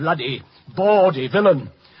 bloody, bawdy villain,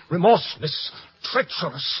 remorseless,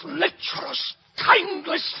 treacherous, lecherous,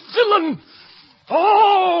 kindless villain.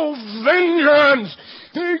 Oh, vengeance!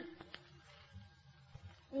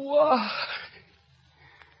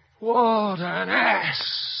 What an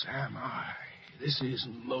ass am I! This is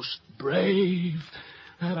most brave,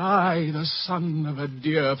 that I, the son of a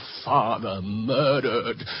dear father,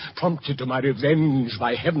 murdered, prompted to my revenge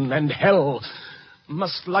by heaven and hell,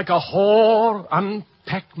 must like a whore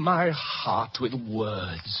unpack my heart with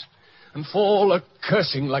words, and fall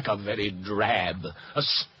a-cursing like a very drab, a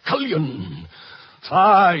scullion.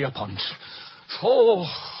 Fie upon't. For...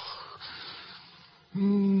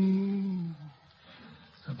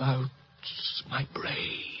 about my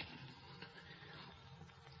brain.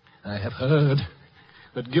 I have heard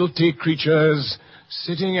that guilty creatures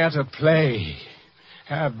sitting at a play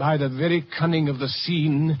have by the very cunning of the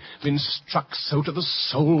scene been struck so to the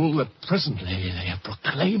soul that presently they have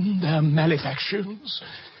proclaimed their malefactions.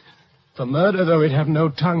 For murder, though it have no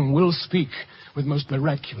tongue, will speak with most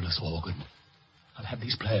miraculous organ. I'll have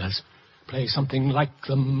these players play something like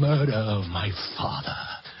the murder of my father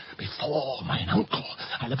before mine uncle.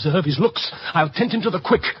 I'll observe his looks. I'll tent him to the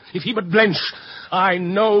quick. If he but blench, I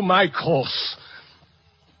know my course.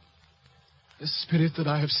 The spirit that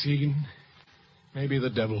I have seen may be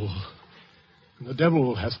the devil. And the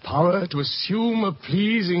devil hath power to assume a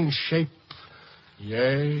pleasing shape.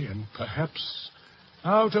 Yea, and perhaps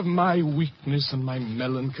out of my weakness and my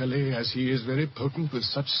melancholy, as he is very potent with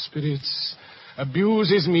such spirits,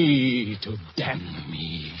 abuses me to damn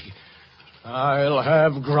me. I'll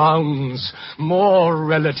have grounds more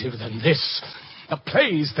relative than this. The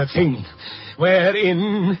play's the thing,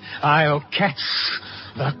 wherein I'll catch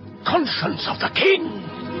the conscience of the king.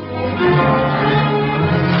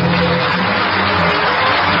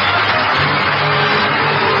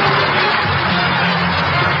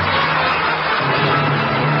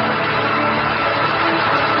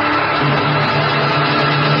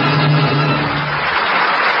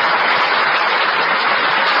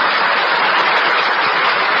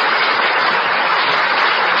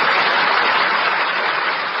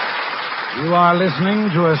 You are listening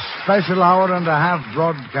to a special hour and a half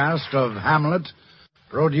broadcast of Hamlet,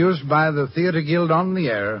 produced by the Theater Guild on the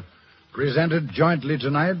Air, presented jointly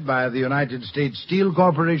tonight by the United States Steel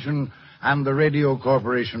Corporation and the Radio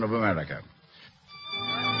Corporation of America.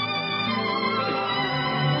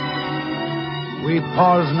 We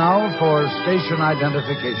pause now for station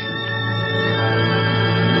identification.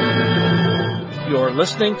 You're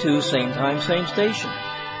listening to Same Time, Same Station,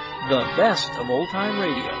 the best of old-time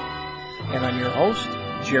radio. And I'm your host,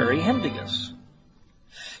 Jerry Hendigas.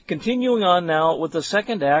 Continuing on now with the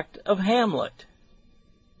second act of Hamlet.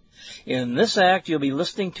 In this act, you'll be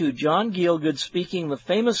listening to John Gielgud speaking the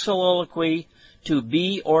famous soliloquy, "To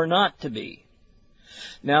be or not to be."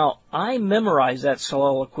 Now, I memorized that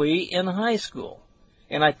soliloquy in high school,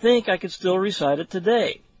 and I think I could still recite it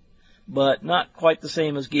today, but not quite the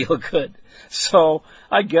same as Gielgud, so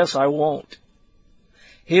I guess I won't.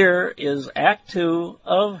 Here is Act 2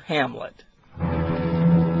 of Hamlet.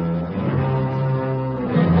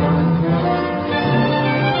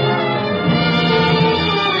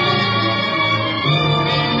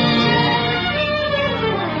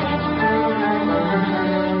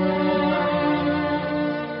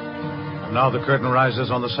 Now the curtain rises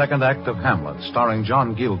on the second act of Hamlet, starring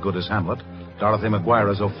John Gielgud as Hamlet, Dorothy McGuire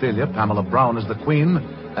as Ophelia, Pamela Brown as the Queen,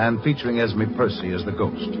 and featuring Esme Percy as the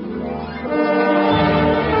Ghost.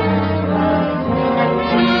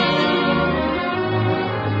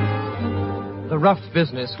 The rough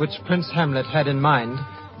business which Prince Hamlet had in mind,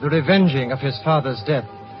 the revenging of his father's death,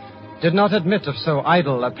 did not admit of so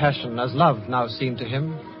idle a passion as love now seemed to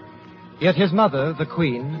him. Yet his mother, the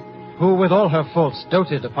Queen, who with all her faults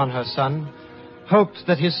doted upon her son, hoped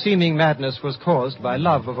that his seeming madness was caused by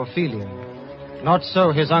love of Ophelia. Not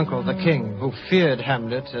so his uncle, the king, who feared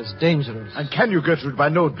Hamlet as dangerous. And can you, Gertrude, by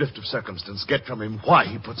no drift of circumstance, get from him why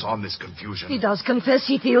he puts on this confusion? He does confess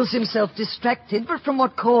he feels himself distracted, but from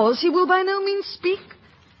what cause he will by no means speak.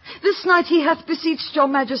 This night he hath beseeched your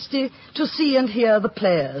majesty to see and hear the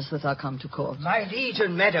players that are come to court. My liege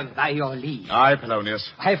and madam, by your leave. Aye, Polonius.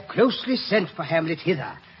 I have closely sent for Hamlet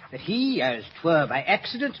hither, that he, as 'twere by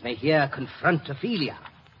accident, may here confront Ophelia.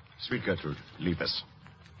 Sweet Gertrude, leave us.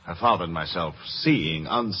 Her father and myself, seeing,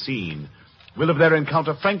 unseen, will of their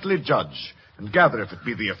encounter frankly judge, and gather if it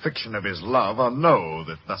be the affliction of his love, or no,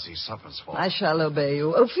 that thus he suffers for. I shall obey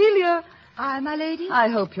you. Ophelia. Aye, my lady. I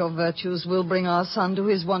hope your virtues will bring our son to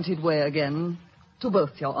his wonted way again. To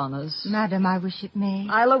both your honors. Madam, I wish it may.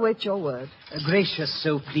 I'll await your word. Gracious,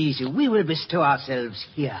 so please you, we will bestow ourselves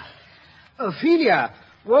here. Ophelia,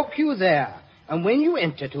 walk you there, and when you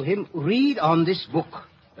enter to him, read on this book.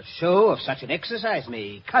 The show of such an exercise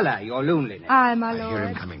may color your loneliness. Aye, my I lord. hear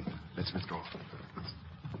him coming. Let's withdraw.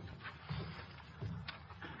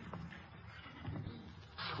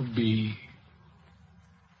 To be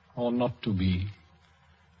or not to be,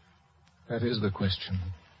 that is the question.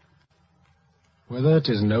 Whether it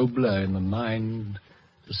is nobler in the mind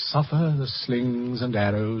to suffer the slings and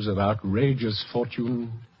arrows of outrageous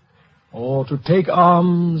fortune, or to take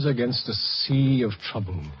arms against a sea of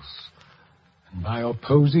troubles, and by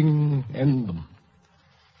opposing end them,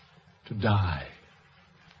 to die,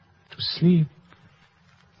 to sleep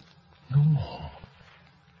no more,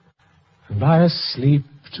 and by a sleep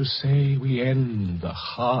to say we end the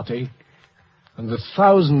heartache and the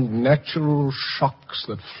 1,000 natural shocks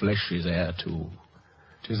that flesh is heir to.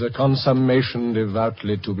 'Tis a consummation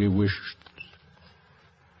devoutly to be wished,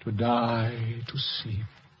 to die, to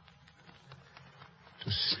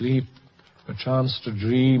sleep, perchance to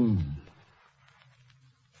dream.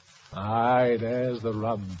 Aye, there's the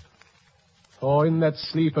rub. For in that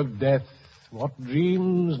sleep of death, what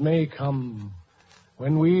dreams may come,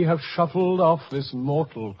 when we have shuffled off this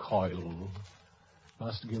mortal coil,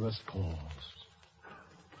 must give us pause.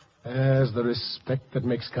 There's the respect that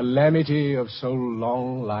makes calamity of so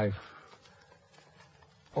long life.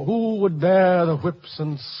 For who would bear the whips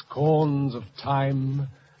and scorns of time,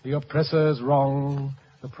 the oppressor's wrong,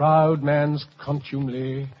 the proud man's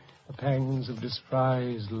contumely, the pangs of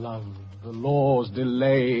despised love, the law's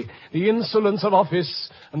delay, the insolence of office,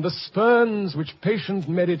 and the spurns which patient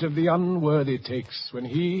merit of the unworthy takes, when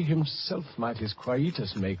he himself might his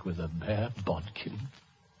quietus make with a bare bodkin?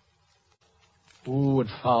 Who would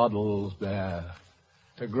fardels bear,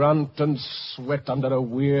 to grunt and sweat under a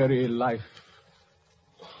weary life,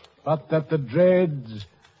 but that the dread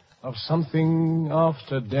of something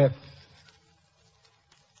after death,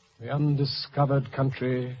 the undiscovered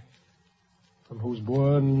country from whose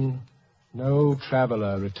bourne no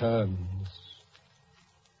traveller returns,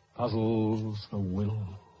 puzzles the will,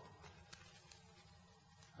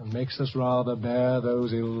 and makes us rather bear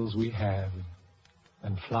those ills we have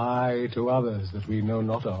and fly to others that we know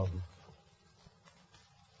not of.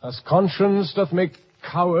 Thus conscience doth make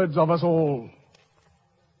cowards of us all,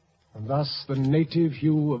 and thus the native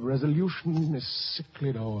hue of resolution is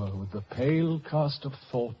sicklied o'er with the pale cast of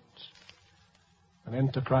thought, and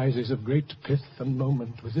enterprises of great pith and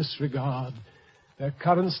moment with this regard their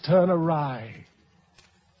currents turn awry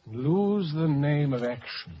and lose the name of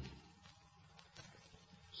action.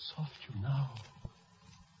 Soft you now,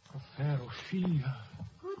 O fair Ophelia.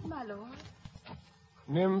 Good, my lord.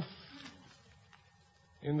 Nymph,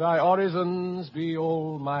 in thy orisons be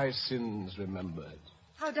all my sins remembered.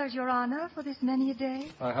 How does your honor for this many a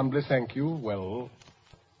day? I humbly thank you. Well.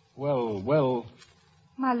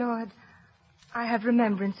 My lord, I have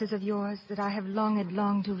remembrances of yours that I have longed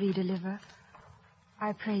long to redeliver.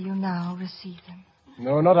 I pray you now receive them.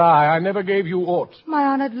 No, not I. I never gave you aught. My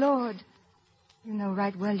honored lord, you know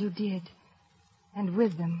right well you did. And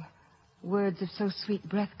with them, words of so sweet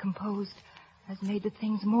breath composed as made the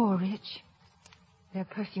things more rich. Their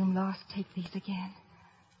perfume lost, take these again.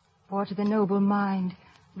 For to the noble mind,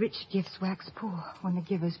 rich gifts wax poor when the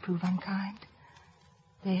givers prove unkind.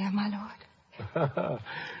 There, my lord.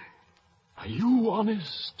 Are you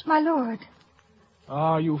honest? My lord.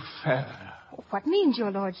 Are you fair? What means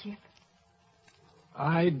your lordship?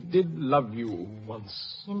 I did love you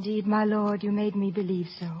once. Indeed, my lord, you made me believe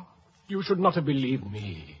so. You should not have believed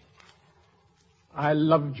me. I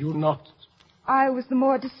loved you not. I was the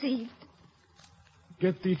more deceived.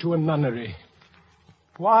 Get thee to a nunnery.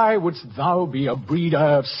 Why wouldst thou be a breeder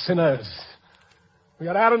of sinners? We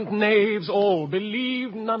are arrant knaves all.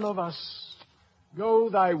 Believe none of us. Go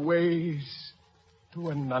thy ways to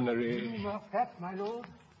a nunnery. Not that, my lord.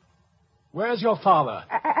 Where's your father?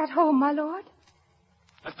 At home, my lord.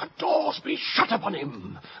 Let the doors be shut upon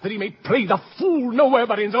him, that he may play the fool nowhere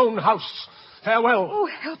but in his own house. Farewell. Oh,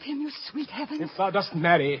 help him, you sweet heavens. If thou dost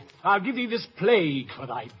marry, I'll give thee this plague for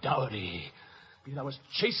thy dowry. Be thou as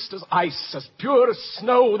chaste as ice, as pure as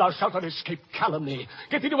snow, thou shalt not escape calumny.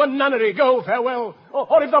 Get thee to a nunnery, go, farewell.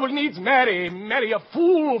 Or if thou wilt needs marry a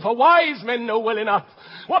fool, for wise men know well enough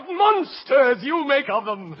what monsters you make of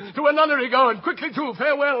them. To a nunnery go, and quickly too,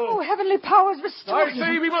 farewell. Oh, heavenly powers, restore I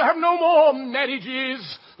say we will have no more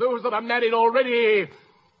marriages. Those that are married already,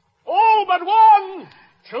 all but one,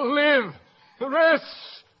 shall live. The rest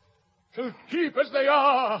shall keep as they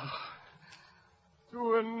are.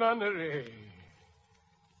 To a nunnery.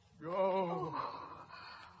 Go. Oh,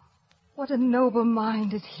 what a noble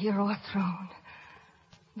mind is here o'erthrown.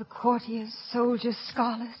 The courtiers, soldiers,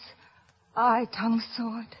 scholars, eye, tongue,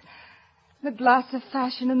 sword, the glass of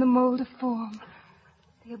fashion and the mold of form,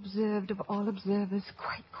 the observed of all observers,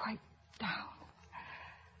 quite down.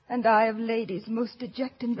 And I of ladies most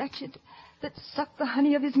dejected and wretched, that suck the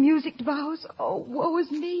honey of his musicked vows. Oh, woe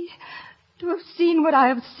is me, to have seen what I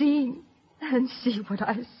have seen, and see what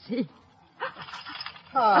I see.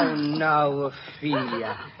 Oh, now,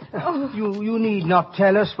 Ophelia. You need not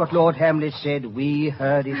tell us what Lord Hamlet said. We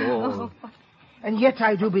heard it all. And yet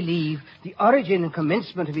I do believe the origin and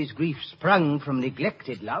commencement of his grief sprung from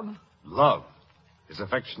neglected love. Love? His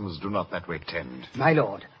affections do not that way tend. My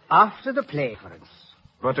lord, after the play, for instance.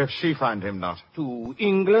 But if she find him not? To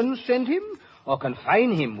England send him, or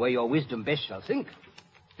confine him where your wisdom best shall think.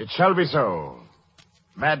 It shall be so.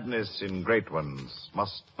 Madness in great ones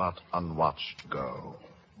must not unwatched go.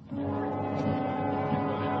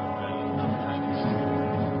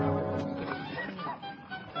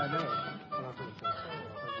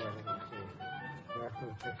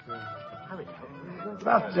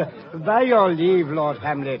 But by your leave, Lord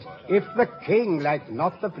Hamlet, if the king like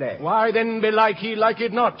not the play. Why then belike he like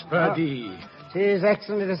it not, perdie? 'Tis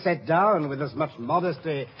excellently set down with as much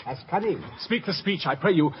modesty as cunning. Speak the speech, I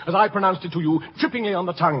pray you, as I pronounced it to you, trippingly on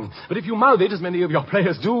the tongue. But if you mouth it, as many of your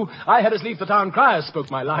players do, I had as lief the town crier spoke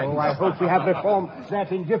my line. Oh, I hope we have reformed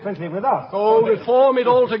that indifferently with us. Oh, reform it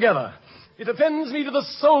altogether. It offends me to the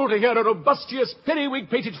soul to hear a robustious,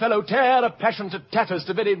 periwig-pated fellow tear a passion to tatters,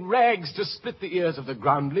 to very rags, to split the ears of the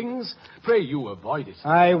groundlings. Pray you avoid it.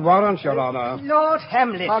 I warrant, your honor. Lord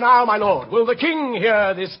Hamlet. Now, my lord, will the king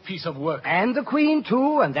hear this piece of work? And the queen,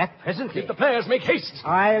 too, and that presently. If the players make haste.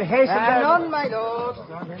 I'll hasten And on, my lord.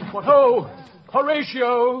 What ho!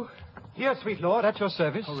 Horatio! Here, sweet lord, at your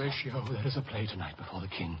service. Horatio, there is a play tonight before the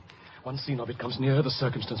king. One scene of it comes near the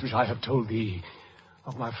circumstance which I have told thee.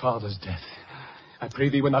 Of my father's death. I pray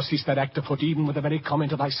thee, when thou seest that act afoot, even with the very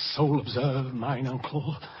comment of thy soul, observe mine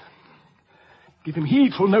uncle. Give him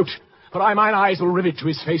heedful note, for mine eyes will rivet to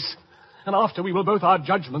his face, and after we will both our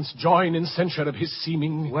judgments join in censure of his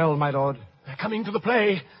seeming. Well, my lord. They're coming to the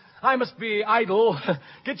play. I must be idle.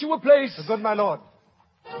 Get you a place. Good, my lord.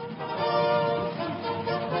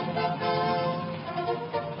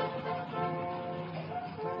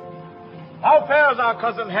 How fares our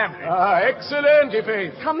cousin Hamlet? Excellent,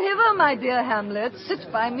 i'faith. Come hither, my dear Hamlet.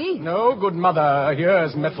 Sit by me. No, good mother.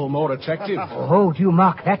 Here's metal more attractive. Oh, do you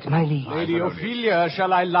mark that, my liege? Lady Ophelia,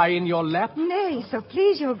 shall I lie in your lap? Nay, so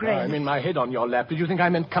please your grace. I'm in my head on your lap. Did you think I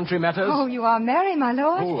meant country matters? Oh, you are merry, my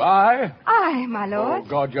lord. Oh, I? Aye, my lord. Oh,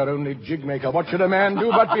 God, you're only jig-maker. What should a man do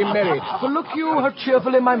but be merry? For look you, how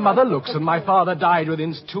cheerfully my mother looks, and my father died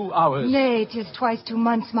within 2 hours. Nay, 'tis twice 2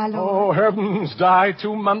 months, my lord. Oh, heavens, died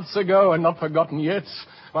 2 months ago and not forgotten yet.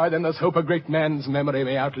 Why, then there's hope a great man's memory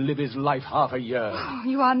may outlive his life half a year. Oh,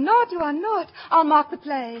 you are not, you are not. I'll mark the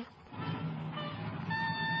play.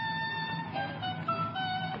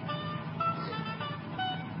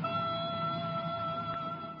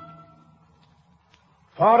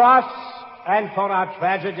 For us and for our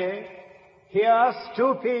tragedy, here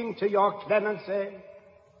stooping to your clemency,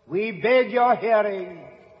 we beg your hearing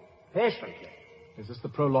patiently. Is this the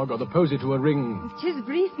prologue or the posy to a ring? 'Tis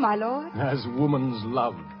brief, my lord. As woman's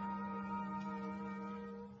love.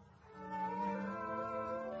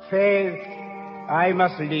 Faith, I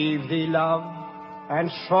must leave thee, love,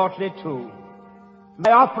 and shortly too.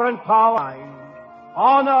 My operant power,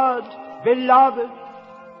 honored, beloved,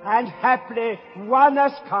 and haply one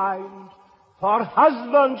as kind, for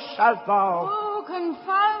husband shalt thou. Oh,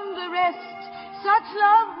 confound the rest. Such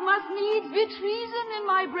love must needs be treason in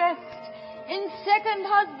my breast. In second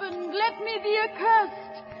husband let me be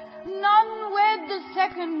accursed. None wed the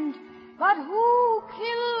second, but who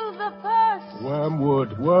kill the first?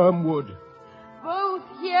 Wormwood, wormwood. Both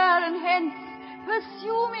here and hence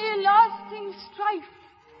pursue me lasting strife.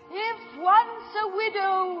 If once a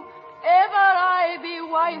widow, ever I be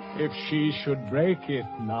wife. If she should break it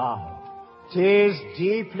now. 'Tis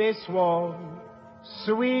deeply sworn.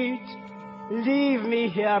 Sweet, leave me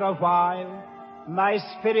here a while. My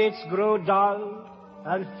spirits grow dull,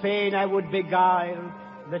 and fain I would beguile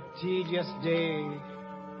the tedious day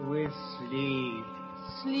with sleep.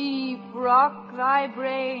 Sleep rock thy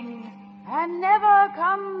brain, and never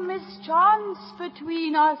come mischance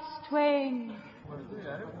between us twain.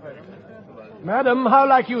 Madam, how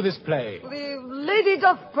like you this play? The lady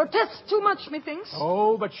doth protest too much, methinks.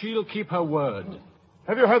 Oh, but she'll keep her word.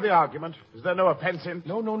 Have you heard the argument? Is there no offense in?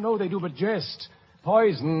 No, they do but jest.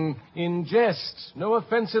 Poison in jest. No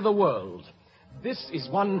offense in the world. This is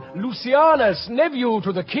one Lucianus, nephew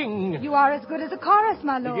to the king. You are as good as a chorus,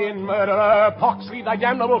 my lord. Begin, murderer. Pox feed thy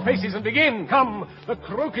damnable faces and begin. Come, the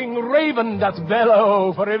croaking raven doth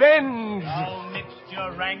bellow for revenge. Thou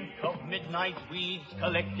mixture rank of midnight weeds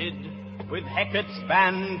collected, with Hecate's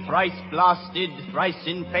ban thrice blasted, thrice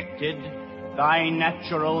infected, thy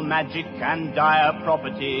natural magic and dire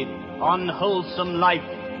property, unwholesome life,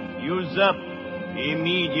 usurp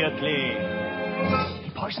immediately.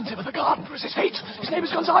 He poisons him with the garden for his fate. His name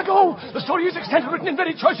is Gonzago. The story is extant, written in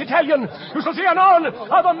very choice Italian. You shall see anon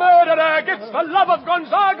how the murderer gets the love of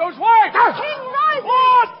Gonzago's wife. King rises!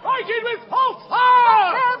 What? Fighting with false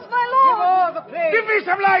fire! There's my lord! Give all the place! Give me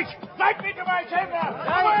some light! Light me to my chamber!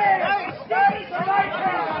 Away! Give me some light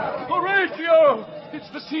here! Horatio! It's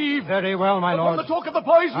the sea. Very well, my From lord. the talk of the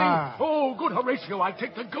poisoning. Oh, good Horatio, I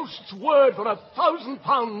take the ghost's word for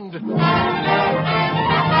 £1,000.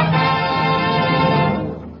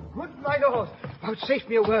 Good my lord, vouchsafe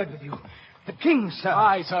me a word with you. The king, sir.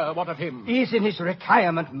 Aye, sir, what of him? Is in his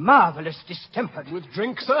retirement marvelous distempered. With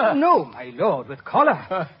drink, sir? No, my lord, with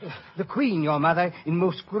choler. The queen, your mother, in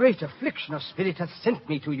most great affliction of spirit, hath sent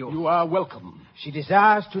me to you. You are welcome. She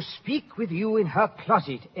desires to speak with you in her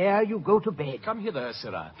closet ere you go to bed. Come hither,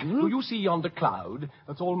 sirrah. Do you see yonder cloud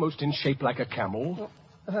that's almost in shape like a camel?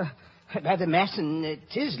 By the Masson,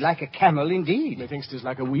 'tis like a camel indeed. Methinks 'tis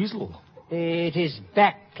like a weasel. It is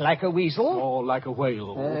backed like a weasel. Or like a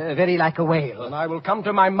whale. Very like a whale. And I will come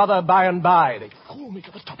to my mother by and by. They fool me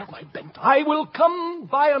to the top of my bent. I will come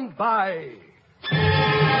by and by.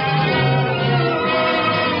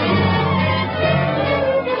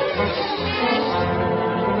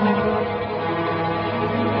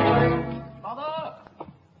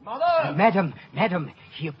 Mother! Madam,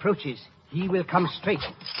 he approaches. He will come straight.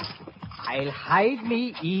 I'll hide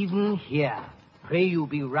me even here. Pray you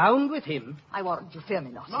be round with him. I warrant you fear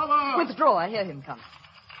me not. Mother! Withdraw, I hear him come.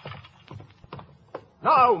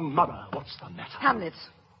 Now, mother, what's the matter? Hamlet,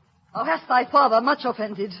 thou hast thy father much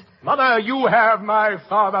offended. Mother, you have my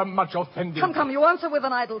father much offended. Come, you answer with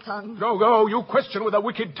an idle tongue. Go, you question with a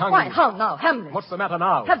wicked tongue. Why, how now, Hamlet? What's the matter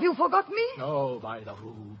now? Have you forgot me? No, by the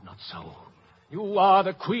rood, not so. You are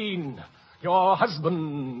the queen, your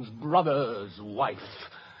husband's brother's wife.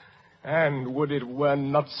 And would it were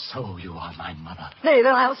not so, you are my mother. Nay,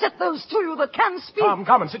 then I'll set those to you that can speak.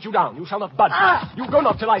 Come and sit you down. You shall not budge. You go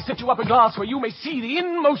not till I set you up a glass where you may see the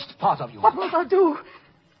inmost part of you. What wilt thou do?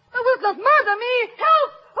 Thou wilt not murder me.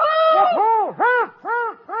 Help! Oh!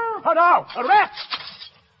 Oh, now, a rat!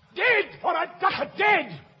 Dead, or a ducker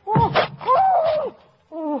dead!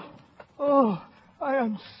 Oh, I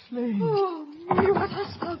am slain. Oh, me, what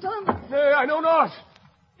hast thou done? Nay, I know not.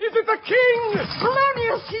 Is it the king?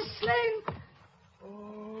 Polonius is slain.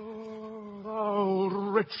 Oh, thou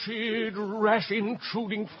wretched, rash,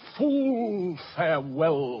 intruding fool,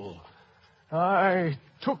 farewell. I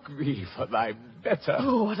took thee for thy better.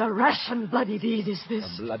 Oh, what a rash and bloody deed is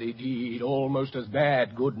this. A bloody deed almost as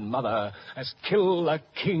bad, good mother, as kill a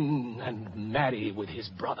king and marry with his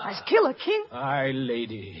brother. As kill a king? Aye,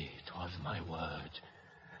 lady, 'twas my word.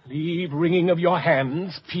 Leave wringing of your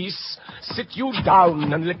hands, peace. Sit you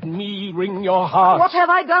down and let me wring your heart. What have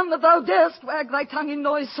I done that thou darest wag thy tongue in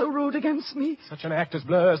noise so rude against me? Such an act as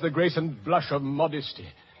blurs the grace and blush of modesty,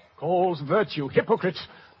 calls virtue hypocrite,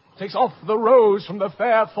 takes off the rose from the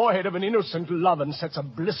fair forehead of an innocent love and sets a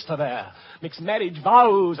blister there, makes marriage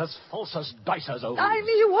vows as false as dicer's oaths. Ay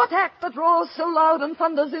me, what act that roars so loud and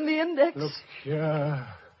thunders in the index? Look here,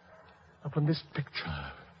 upon this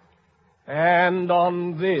picture, and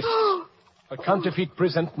on this, a counterfeit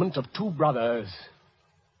presentment of two brothers.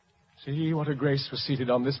 See what a grace was seated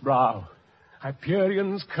on this brow.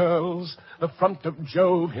 Hyperion's curls, the front of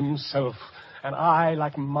Jove himself, an eye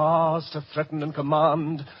like Mars to threaten and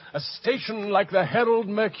command, a station like the herald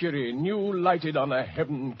Mercury, new lighted on a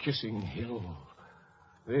heaven-kissing hill.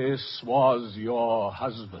 This was your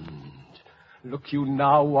husband. Look you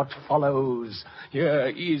now what follows.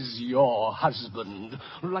 Here is your husband,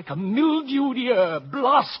 like a mildewed ear,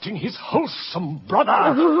 blasting his wholesome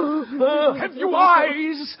brother. Have you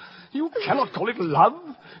eyes? You cannot call it love,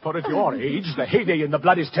 for at your age the heyday in the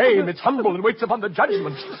blood is tame. It's humble and waits upon the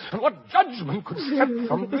judgment. And what judgment could step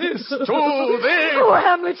from this to this? Oh,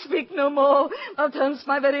 Hamlet, speak no more. Thou turnst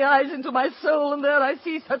my very eyes into my soul, and there I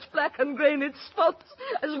see such black and grained spots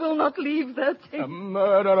as will not leave their taint. A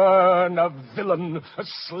murderer and a villain, a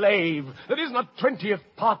slave, that is not 20th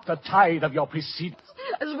part the tithe of your preceipts.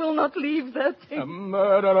 As will not leave their taint. A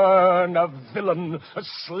murderer and a villain, a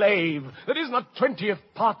slave, that is not 20th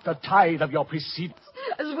part the tithe of your preceipts.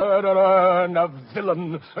 As murderer and a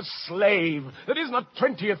villain, a slave, that is not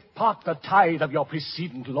 20th part the tithe of your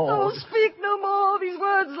precedent lord. Oh, speak no more. These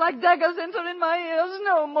words like daggers enter in my ears.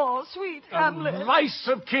 No more, sweet Hamlet. A vice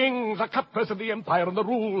of kings, a cupbearer of the empire and the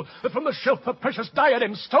rule, that from the shelf the precious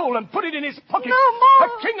diadem stole and put it in his pocket. No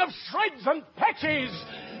more. A king of shreds and patches.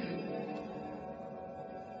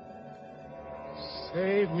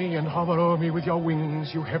 Save me and hover o'er me with your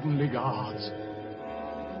wings, you heavenly gods.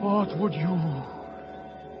 What would you,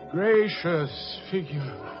 gracious figure?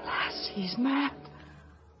 Alas, he's mad.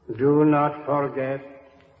 Do not forget,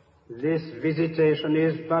 this visitation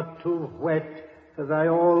is but to whet thy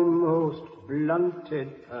almost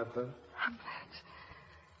blunted purpose. Hamlet,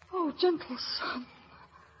 oh, gentle son.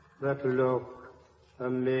 That look,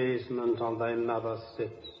 amazement on thy mother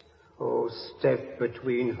sits. Oh, step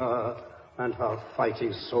between her and her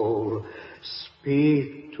fighting soul.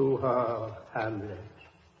 Speak to her, Hamlet.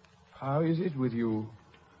 How is it with you,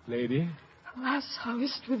 lady? Alas, how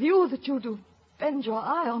is it with you that you do bend your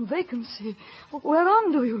eye on vacancy?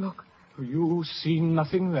 Whereon do you look? You see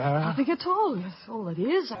nothing there? Nothing at all. Yes, all that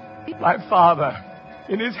is. My father,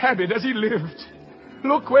 in his habit as he lived.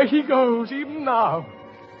 Look where he goes, even now.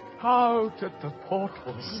 Out at the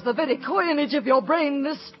portal. This is the very coinage of your brain,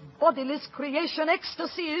 this bodiless creation.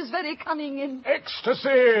 Ecstasy is very cunning in.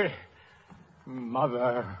 Ecstasy!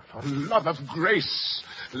 Mother, for love of grace,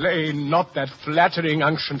 lay not that flattering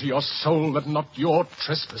unction to your soul that not your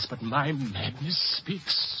trespass but my madness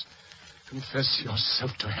speaks. Confess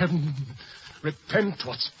yourself to heaven. Repent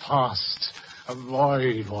what's past.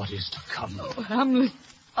 Avoid what is to come. Oh, Hamlet,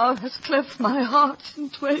 thou hast cleft my heart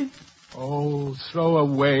in twain. Oh, throw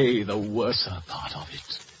away the worser part of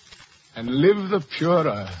it, and live the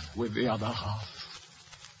purer with the other half.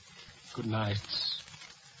 Good night.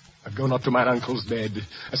 Go not to mine uncle's bed.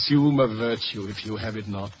 Assume a virtue if you have it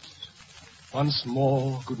not. Once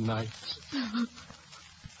more, good night.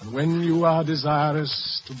 And when you are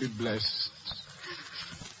desirous to be blessed,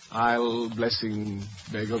 I'll blessing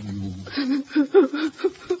beg of you.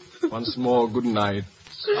 Once more, good night.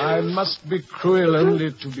 I must be cruel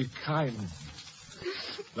only to be kind.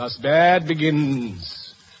 Thus bad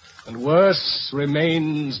begins, and worse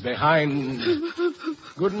remains behind.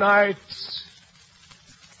 Good night,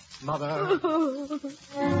 Mother.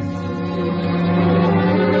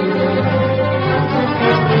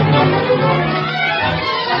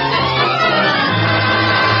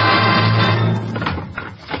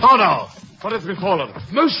 How now? What hath befallen?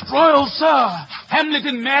 Most royal sir, Hamlet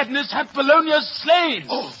in madness hath Polonius slain.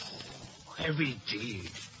 Oh, heavy deed.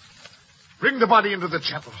 Bring the body into the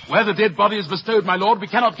chapel. Where the dead body is bestowed, my lord, we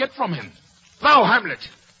cannot get from him. Now, Hamlet,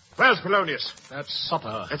 where's Polonius? At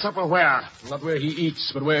supper. At supper where? Not where he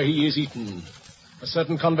eats, but where he is eaten. A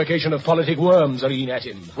certain convocation of politic worms are e'en at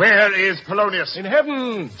him. Where is Polonius? In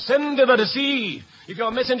heaven. Send thither to see. If your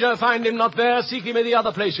messenger find him not there, seek him in the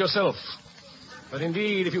other place yourself. But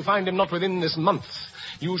indeed, if you find him not within this month,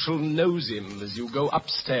 you shall nose him as you go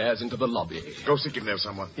upstairs into the lobby. Go seek him there,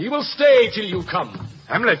 someone. He will stay till you come.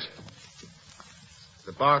 Hamlet,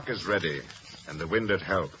 the bark is ready, and the wind at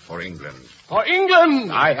help for England. For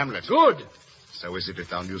England! Aye, Hamlet. Good. So is it if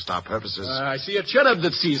thou knewst our purposes. I see a cherub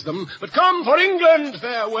that sees them. But come for England.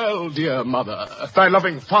 Farewell, dear mother. Thy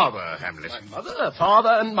loving father, Hamlet. My mother, father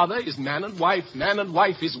and mother is man and wife. Man and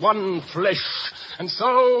wife is one flesh. And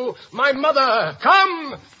so, my mother,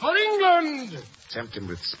 come for England. Tempt him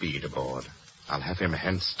with speed aboard. I'll have him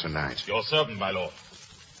hence tonight. Your servant, my lord.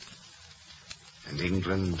 And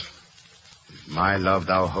England, if my love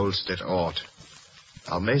thou hold'st at aught,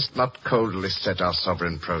 thou mayst not coldly set our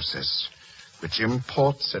sovereign process, which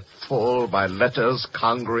imports at full by letters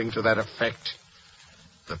conjuring to that effect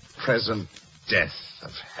the present death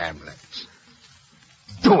of Hamlet.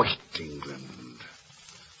 Do it, England.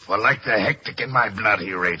 For like the hectic in my blood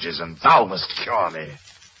he rages, and thou must cure me.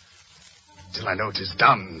 Till I know 'tis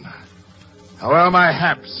done. However my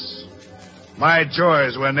haps, my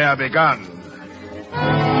joys were ne'er begun.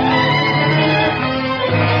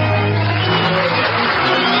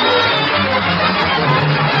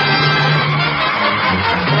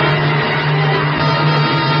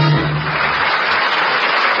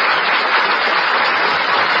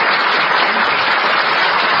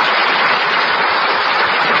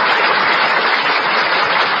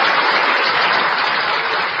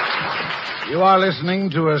 You are listening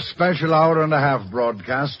to a special hour-and-a-half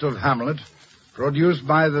broadcast of Hamlet, produced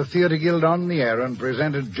by the Theatre Guild on the Air and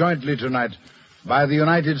presented jointly tonight by the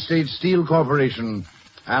United States Steel Corporation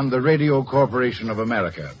and the Radio Corporation of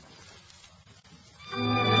America.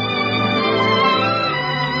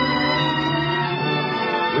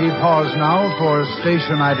 We pause now for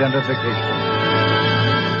station identification.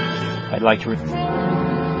 I'd like to...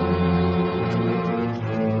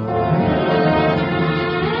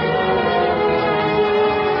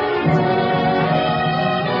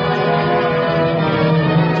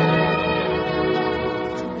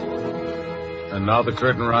 And now the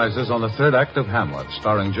curtain rises on the third act of Hamlet,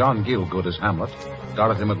 starring John Gielgud as Hamlet,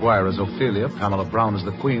 Dorothy McGuire as Ophelia, Pamela Brown as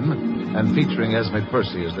the Queen, and featuring Esme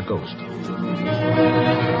Percy as the Ghost.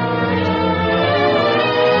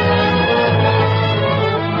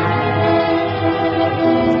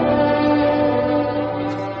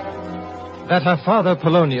 That her father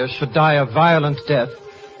Polonius should die a violent death,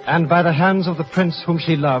 and by the hands of the prince whom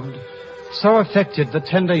she loved, so affected the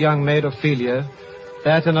tender young maid Ophelia,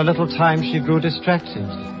 that in a little time she grew distracted.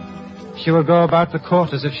 She would go about the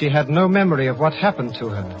court as if she had no memory of what happened to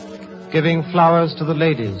her, giving flowers to the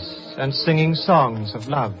ladies and singing songs of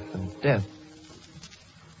love and death.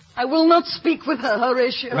 I will not speak with her,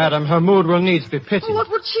 Horatio. Madam, her mood will needs be pitied. What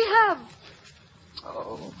would she have?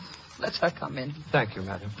 Oh, let her come in. Thank you,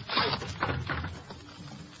 madam.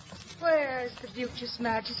 Where is the beauteous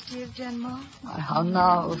majesty of Denmark? How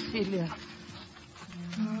now, Ophelia?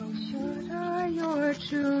 How should I your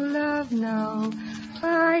true love know?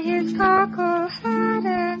 By his cockle hat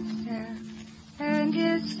and staff, and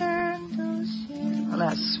his sandal shoe.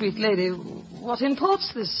 Alas, sweet lady, what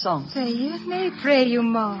imports this song? Say it, nay, pray you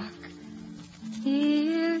mark.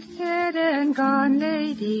 He is dead and gone,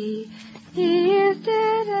 lady. He is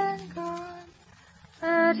dead and gone.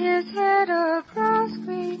 At his head a cross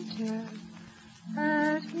green turf,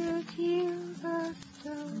 at his heel the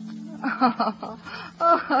stone.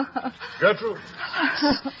 Gertrude.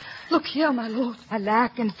 Look here, my lord.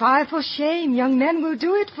 Alack and fie for shame. Young men will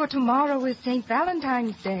do it, for tomorrow is St.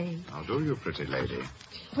 Valentine's Day. How do you, pretty lady?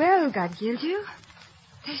 Well, God gild you.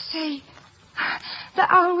 They say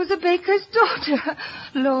the owl was a baker's daughter.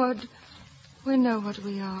 Lord, we know what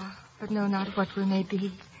we are, but know not what we may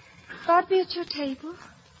be. God be at your table.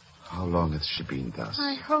 How long hath she been thus?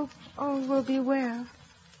 I hope all will be well.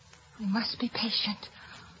 We must be patient.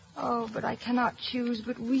 Oh, but I cannot choose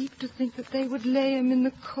but weep to think that they would lay him in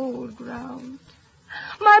the cold ground.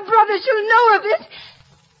 My brother shall know of it.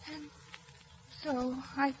 And so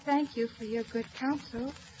I thank you for your good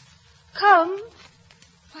counsel. Come,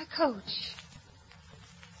 my coach.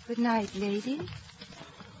 Good night, ladies.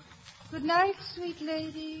 Good night, sweet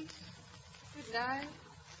ladies. Good night.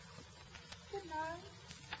 Good night.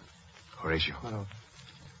 Horatio. Oh.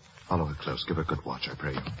 Follow her close. Give her good watch, I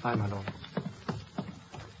pray you. Aye, my lord.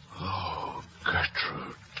 Oh,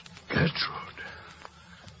 Gertrude.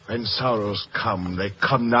 When sorrows come, they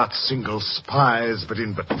come not single spies, but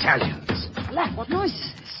in battalions. Alack, what noise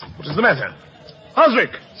is this? What is the matter?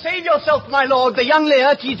 Osric! Save yourself, my lord. The young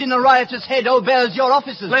Laertes in a riotous head obeys your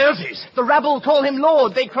officers. Laertes? The rabble call him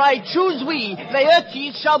lord. They cry, choose we.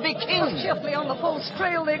 Laertes shall be king. Cheerfully on the false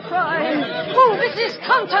trail they cry. Who this is?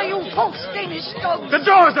 Counter, you false Danish dogs. The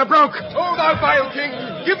doors are broke. Oh, thou vile king,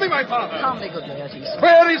 give me my father. Calmly, good Laertes.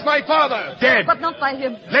 Where is my father? Dead. But not by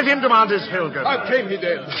him. Let him demand his Gielgud. How came he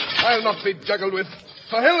dead? I'll not be juggled with.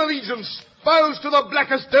 For hell allegiance, vows to the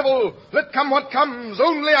blackest devil. Let come what comes,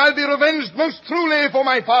 only I'll be revenged most truly for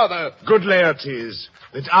my father. Good Laertes,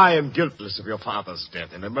 that I am guiltless of your father's death,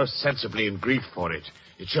 and am most sensibly in grief for it.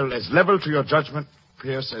 It shall as level to your judgment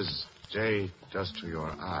pierce as day does to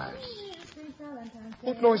your eyes.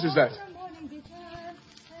 What noise is that?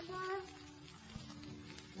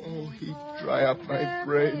 Oh, heat dry up my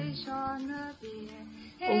brains. Oh,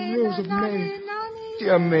 Rose of May,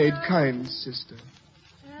 dear maid, kind sister.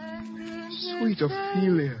 Sweet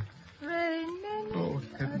Ophelia. Oh,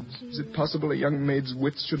 heavens, is it possible a young maid's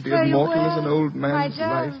wits should be as mortal as an old man's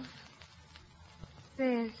life?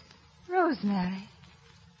 There's rosemary.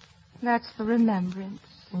 That's for remembrance.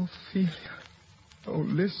 Ophelia. Oh,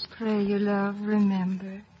 list. Pray you, love,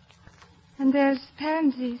 remember. And there's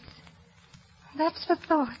pansies. That's for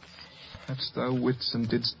thoughts. Hadst thou wits and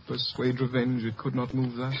didst persuade revenge, it could not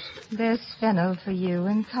move thus. There's fennel for you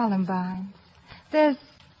and columbines. There's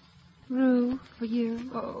rue for you.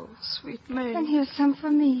 Oh, sweet maid. And here's some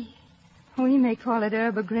for me. We may call it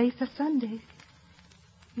herb of grace or Sunday.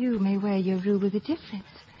 You may wear your rue with a difference.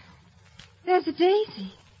 There's a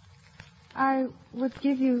daisy. I would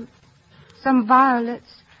give you some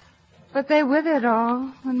violets, but they withered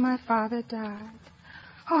all when my father died.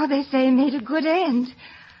 Oh, they say he made a good end.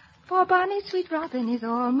 For bonny sweet robin is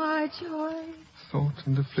all my joy. Thought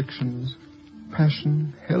and afflictions,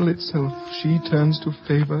 passion, hell itself, she turns to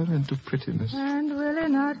favor and to prettiness. And will it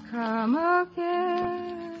not come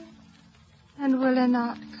again? And will it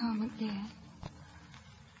not come again?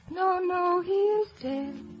 No, no, he is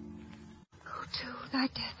dead. Go to thy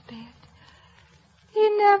deathbed. He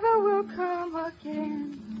never will come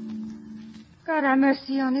again. God have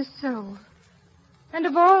mercy on his soul. And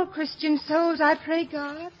of all Christian souls, I pray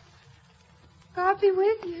God be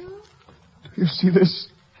with you. Do you see this?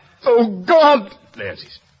 Oh, God!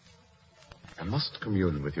 Laertes, I must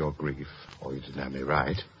commune with your grief, or you deny me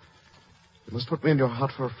right. You must put me in your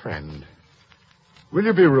heart for a friend. Will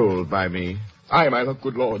you be ruled by me? Aye, my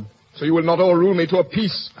good lord. So you will not all rule me to a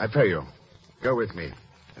peace. I pray you, go with me,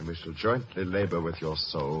 and we shall jointly labor with your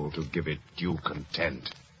soul to give it due content.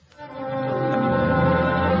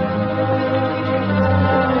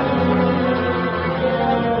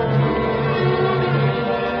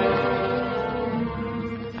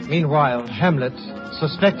 Meanwhile, Hamlet,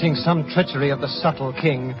 suspecting some treachery of the subtle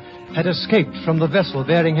king, had escaped from the vessel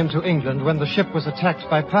bearing him to England when the ship was attacked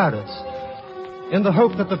by pirates. In the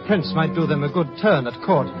hope that the prince might do them a good turn at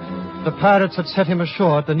court, the pirates had set him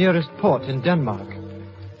ashore at the nearest port in Denmark.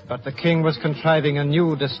 But the king was contriving a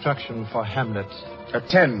new destruction for Hamlet.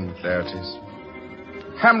 Attend, Laertes.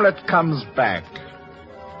 Hamlet comes back.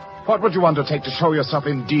 What would you undertake to show yourself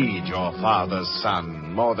indeed your father's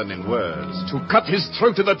son, more than in words? To cut his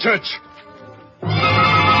throat in the church.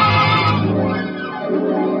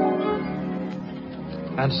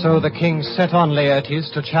 And so the king set on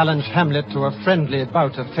Laertes to challenge Hamlet to a friendly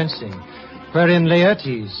bout of fencing, wherein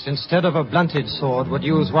Laertes, instead of a blunted sword, would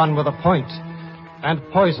use one with a point, and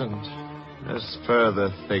poisoned. Let's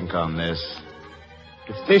further think on this.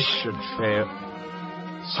 If this should fail...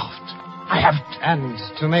 Soft. I have it. And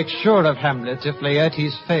to make sure of Hamlet, if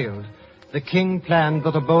Laertes failed, the king planned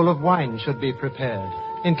that a bowl of wine should be prepared,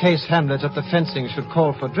 in case Hamlet at the fencing should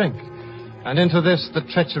call for drink. And into this the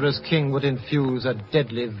treacherous king would infuse a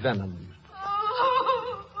deadly venom.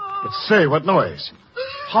 But say, what noise?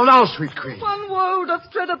 How now, sweet queen? One woe doth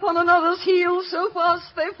tread upon another's heel, so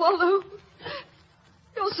fast they follow.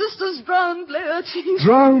 Your sister's drowned, Laertes.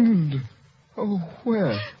 Drowned? Oh,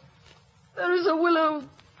 where? There is a willow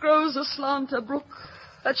grows aslant a brook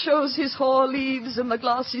that shows his hoar leaves in the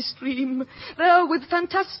glassy stream. There with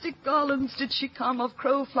fantastic garlands did she come of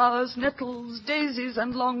crowflowers, nettles, daisies,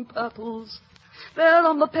 and long purples. There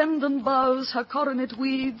on the pendant boughs her coronet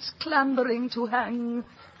weeds clambering to hang.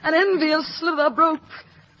 An envious slither broke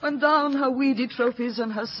when down her weedy trophies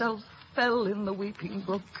and herself fell in the weeping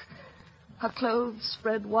brook. Her clothes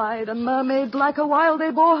spread wide and mermaid like a while they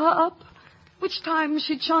bore her up. which time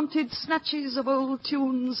she chanted snatches of old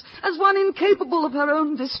tunes, as one incapable of her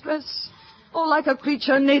own distress, or like a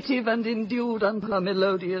creature native and endued on her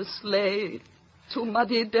melodious lay, to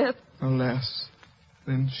muddy death. Alas,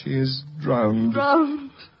 then she is drowned.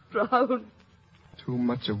 Drowned. Too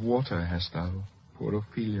much of water hast thou, poor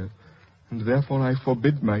Ophelia, and therefore I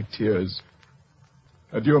forbid my tears.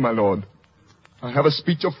 Adieu, my lord. I have a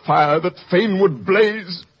speech of fire that fain would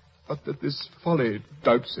blaze, but that this folly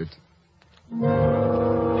doubts it. And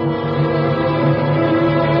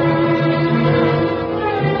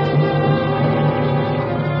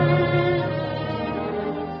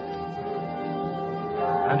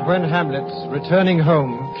when Hamlet, returning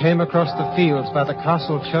home, came across the fields by the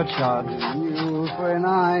castle churchyard, Youth when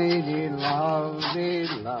I did love,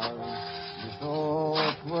 the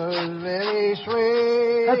thought was very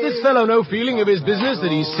sweet. Has this fellow no feeling of his business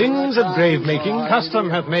that he sings at grave making? Custom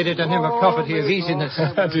hath made it in him a property of easiness.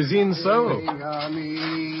 That is e'en so.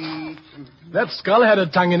 That skull had a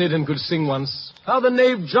tongue in it and could sing once. How the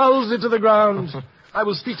knave jolls it to the ground. I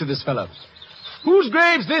will speak to this fellow. Whose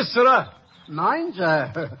grave's this, sirrah? Mine,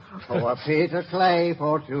 sir. For Peter clay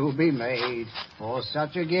for to be made, for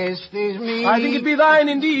such a guest is me. I think it be thine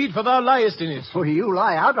indeed, for thou liest in it. For you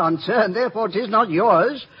lie out on, sir, and therefore 'tis not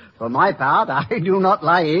yours. For my part, I do not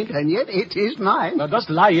lie in it, and yet it is mine. Thou dost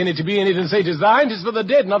lie in it to be in it and say 'tis thine. 'Tis for the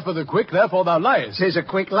dead, not for the quick, therefore thou liest. 'Tis a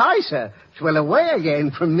quick lie, sir. 'Twill away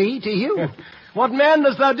again from me to you. What man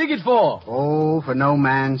dost thou dig it for? Oh, for no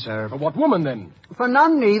man, sir. For what woman, then? For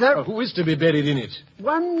none, neither. Who is to be buried in it?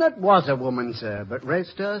 One that was a woman, sir, but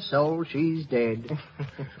rest her soul, she's dead.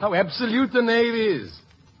 How absolute the knave is.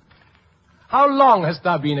 How long hast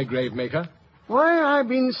thou been a grave maker? Why, I've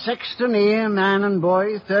been sexton here, man and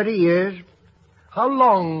boy, 30 years. How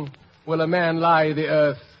long will a man lie the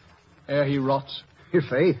earth ere he rot?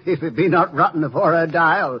 If it be not rotten afore I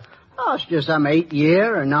die, I'll ask you some 8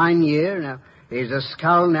 year or 9 year. Now, here's a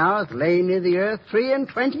skull now hath lain near the earth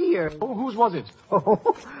 23 years. Oh, whose was it?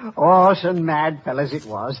 Oh, some mad fellas it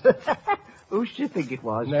was. Who should you think it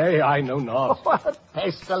was? Nay, I know not. Oh, what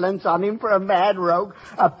pestilence on him for a mad rogue.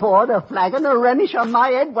 I poured a flagon of Rhenish on my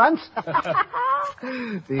head once.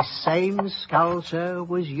 This same skull, sir,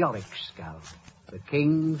 was Yorick's skull, the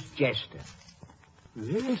king's jester.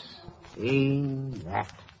 This? In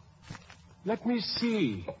that. Let me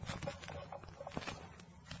see.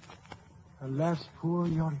 Alas, poor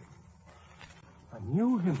Yorick. I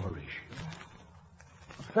knew him, Horatio.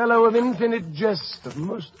 A fellow of infinite jest, of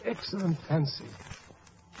most excellent fancy.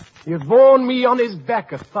 He had borne me on his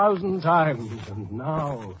back 1,000 times, and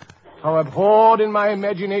now, how abhorred in my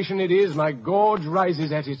imagination it is, my gorge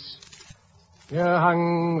rises at it. Here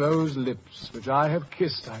hung those lips which I have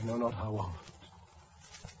kissed I know not how oft.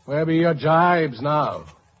 Where be your jibes now,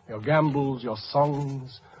 your gambols, your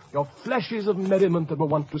songs, your flashes of merriment that were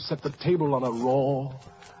wont to set the table on a roar?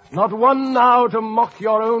 Not one now to mock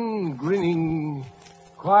your own grinning,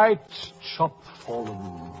 quite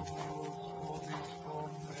chop-fallen.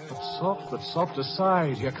 But soft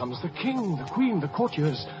aside, here comes the king, the queen, the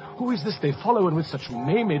courtiers. Who is this they follow, and with such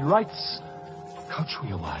maimed rites? Couch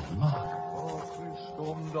we a while and mark.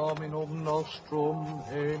 Dominum nostrum,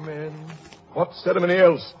 amen. What ceremony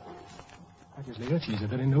else? That is Laertes, a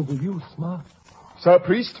very noble youth, mark. Sir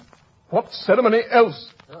Priest, what ceremony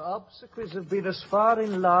else? The obsequies have been as far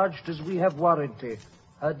enlarged as we have warranty.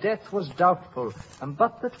 Her death was doubtful, and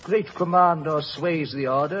but that great commander sways the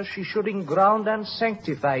order, she should in ground and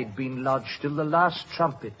sanctified been lodged till the last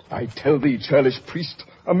trumpet. I tell thee, churlish priest,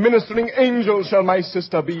 a ministering angel shall my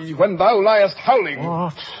sister be when thou liest howling.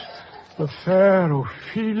 What? The fair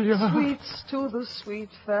Ophelia? Sweets to the sweet,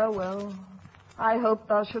 farewell. I hope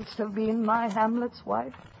thou shouldst have been my Hamlet's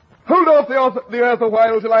wife. Hold off the earth a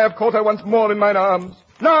while till I have caught her once more in mine arms.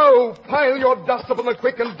 Now, pile your dust upon the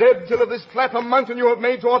quick and dead, till of this flat a mountain you have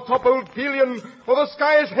made to our top old Pelion, for the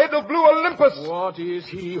sky's head of blue Olympus. What is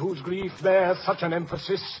he whose grief bears such an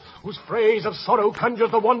emphasis, whose phrase of sorrow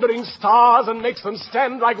conjures the wandering stars and makes them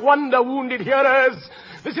stand like wonder-wounded hearers?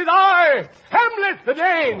 This is I, Hamlet the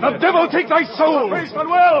Dane. The devil take thy soul! Praise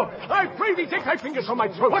Manuel, I pray thee take thy fingers from my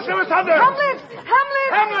throat. What's there, Thunder? Hamlet!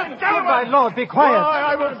 Hamlet, gentlemen! My lord, be quiet.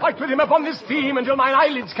 I will fight with him upon this theme until mine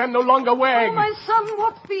eyelids can no longer wag. Oh, my son,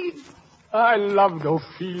 what theme? I loved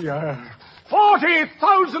Ophelia.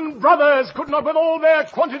 40,000 brothers could not with all their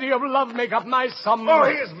quantity of love make up my sum. Oh,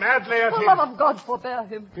 he is mad, Laertes. For love of God, forbear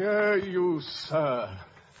him. Hear you, sir.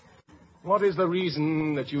 What is the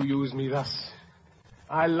reason that you use me thus?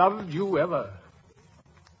 I loved you ever,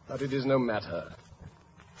 but it is no matter.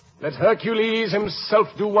 Let Hercules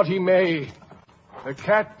himself do what he may. The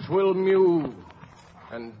cat will mew,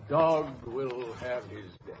 and dog will have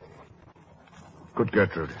his day. Good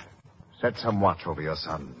Gertrude. Set some watch over your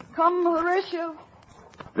son. Come, Horatio.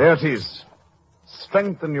 Laertes,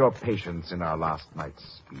 strengthen your patience in our last night's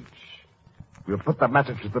speech. We'll put the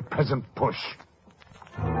matter to the present push.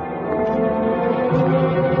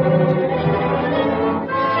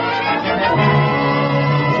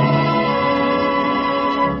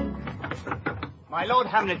 My Lord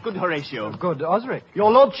Hamlet, good Horatio. Good Osric.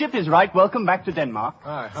 Your lordship is right. Welcome back to Denmark.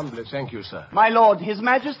 Humbly thank you, sir. My lord, His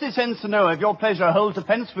Majesty sends to know if your pleasure holds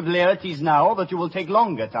offence with Laertes now, or that you will take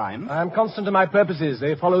longer time. I am constant to my purposes.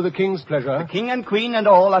 They follow the king's pleasure. The king and queen and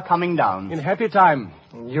all are coming down. In happy time.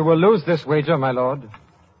 You will lose this wager, my lord.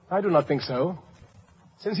 I do not think so.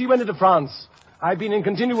 Since he went into France, I've been in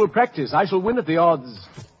continual practice. I shall win at the odds.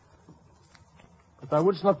 But thou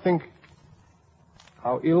wouldst not think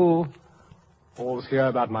how ill all's here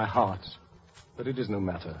about my heart. But it is no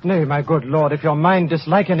matter. Nay, my good lord, if your mind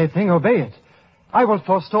dislike anything, obey it. I will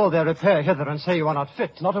forestall their repair hither and say you are not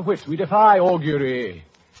fit. Not a whit. We defy augury.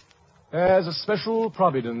 There's a special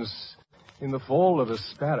providence in the fall of a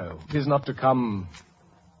sparrow. It is not to come.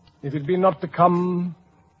 If it be not to come,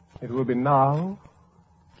 it will be now.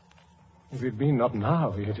 If it be not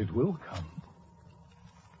now, yet it will come.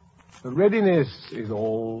 The readiness is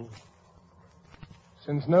all.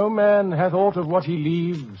 Since no man hath aught of what he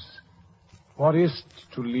leaves, what is't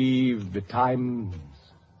to leave betimes?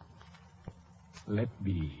 Let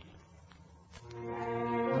be.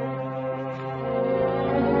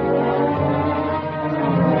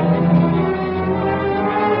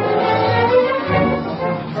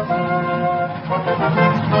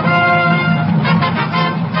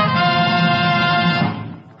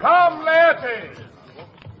 Come, Laertes!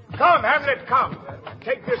 Come, Hamlet, come.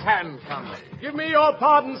 Take this hand, come. Give me your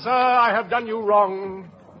pardon, sir. I have done you wrong.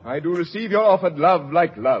 I do receive your offered love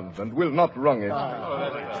like love, and will not wrong it.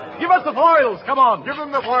 Give us the foils. Come on. Give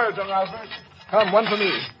them the foils, John Albert. Come, one for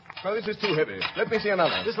me. Well, this is too heavy. Let me see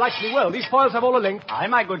another. This likes me well. These foils have all a length. Aye,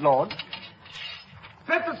 my good lord.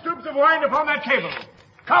 Set the stoops of wine upon that table.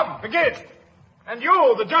 Come, begin. And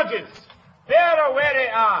you, the judges, bear a wary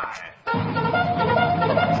eye.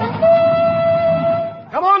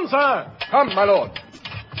 Come on, sir. Come, my lord.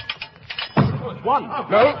 One.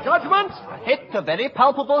 No. Judgment. Hit, a very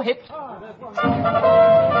palpable hit.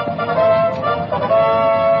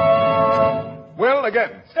 Well,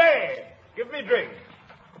 again. Stay. Give me drink.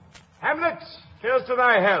 Hamlet, here's to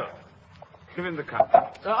thy health. Give him the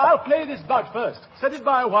cup. I'll play this bud first. Set it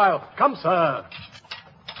by a while. Come, sir.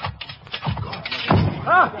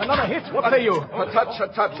 Another hit. What say you? A touch,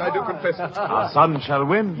 I do confess. Our son shall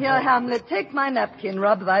win. Here, Hamlet, take my napkin,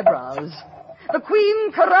 rub thy brows. The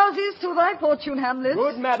queen carouses to thy fortune, Hamlet.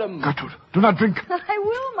 Good, madam. Gertrude, do not drink. I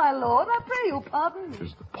will, my lord. I pray you, pardon me. It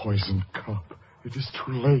is the poisoned cup. It is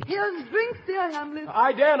too late. Here's drink, dear Hamlet.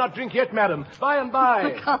 I dare not drink yet, madam. By and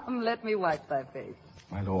by. Come, let me wipe thy face.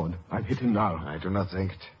 My lord, I've hit him now. I do not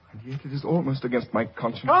think it. And yet it is almost against my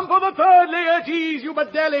conscience. Come for the third, Laertes, you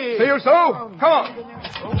Badelli. Say you so? Come on.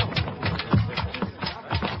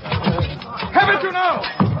 Have it you now.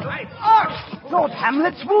 Lord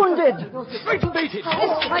Hamlet's wounded. Straight and bait it.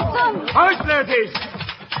 Yes, my son. How is Laertes?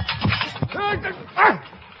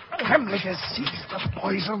 Hamlet has seized the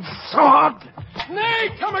poisoned sword. Nay,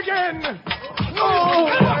 come again. No,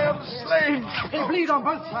 I am slain. They bleed on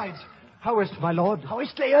both sides. How is't, my lord? How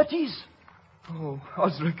is Laertes? Oh,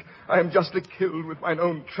 Osric, I am justly killed with mine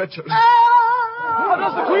own treachery. What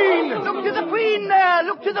does the queen? Look to the queen there.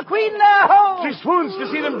 Look to the queen there. Oh. She swoons to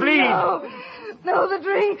see them bleed. No, the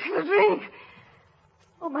drink.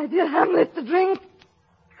 Oh, my dear Hamlet, the drink.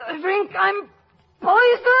 I'm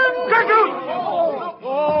poisoned. Gertrude!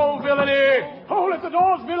 Oh, villainy. Oh, let the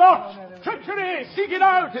doors be locked. Treachery. Seek it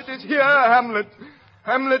out. It is here, Hamlet.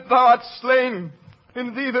 Hamlet, thou art slain.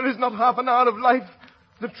 In thee there is not half an hour of life.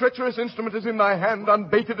 The treacherous instrument is in thy hand,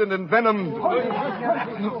 unbaited and envenomed.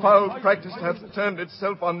 The foul practice hath turned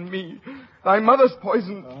itself on me. Thy mother's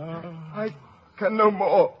poisoned. I can no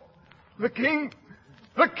more. The king's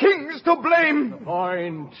to blame.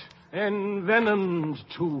 Point envenomed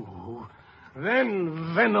too.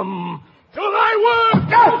 Then venom to thy work.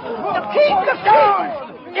 The king of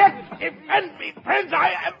down. Yet, defend me, friends,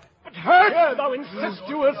 I am but hurt. Here, thou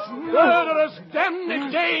incestuous, murderous,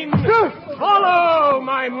 damned Dane. Follow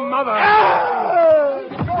my mother.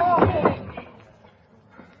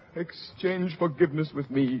 Exchange forgiveness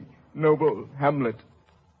with me, noble Hamlet.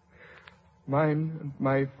 Mine and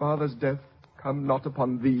my father's death come not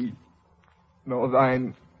upon thee, nor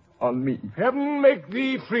thine on me. Heaven make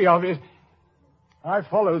thee free of it. I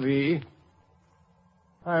follow thee.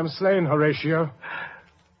 I am slain, Horatio.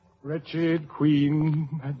 Wretched queen,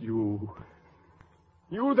 and you.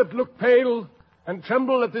 You that look pale, and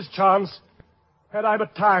tremble at this chance, had I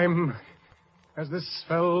but time, as this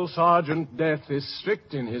fell Sergeant Death is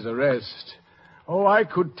strict in his arrest. Oh, I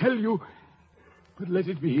could tell you, but let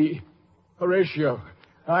it be. Horatio,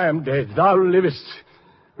 I am dead, thou livest.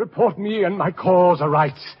 Report me and my cause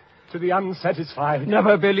aright to the unsatisfied.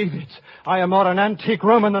 Never believe it. I am more an antique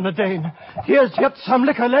Roman than a Dane. Here's yet some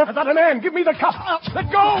liquor left. Is that a man? Give me the cup.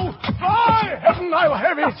 Let go. By heaven, I'll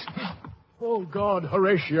have it. Oh, God,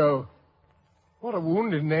 Horatio. What a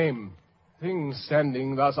wounded name. Things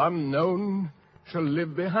standing thus unknown shall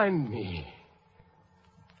live behind me.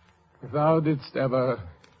 If thou didst ever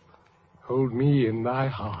hold me in thy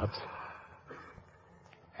heart,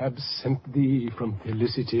 absent thee from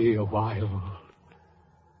felicity a while,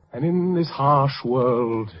 and in this harsh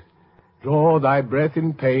world draw thy breath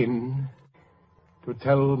in pain to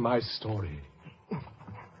tell my story.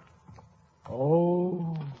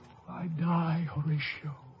 Oh, I die,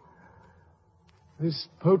 Horatio. This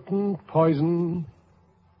potent poison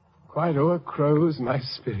quite o'ercrows my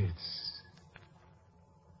spirits.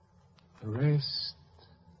 The rest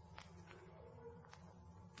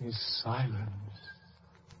is silence.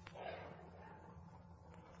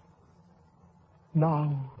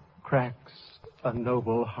 Now cracks a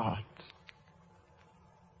noble heart.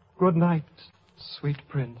 Good night, sweet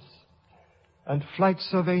prince, and flights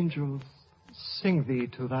of angels sing thee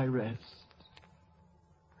to thy rest.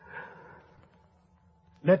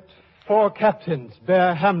 Let 4 captains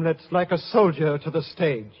bear Hamlet like a soldier to the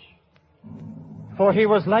stage. For he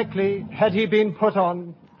was likely, had he been put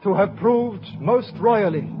on, to have proved most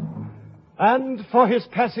royally. And for his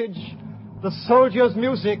passage, the soldier's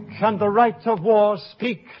music and the right of war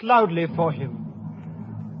speak loudly for him.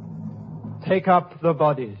 Take up the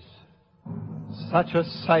bodies. Such a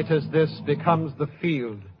sight as this becomes the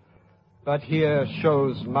field, but here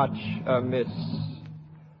shows much amiss.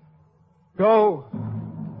 Go,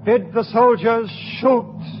 bid the soldiers shoot.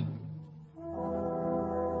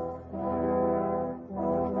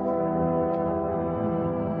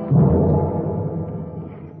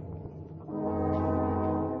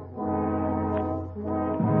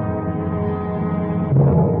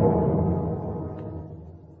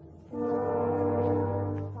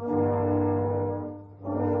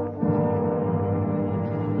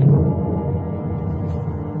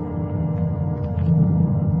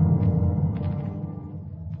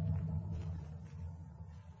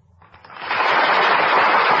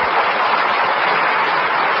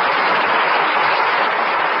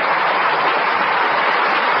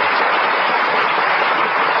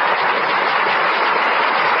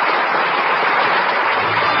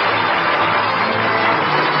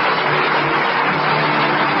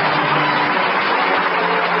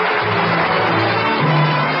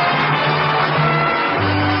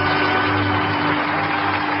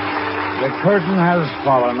 Curtain has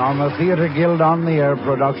fallen on the Theatre Guild on the Air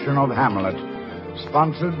production of Hamlet,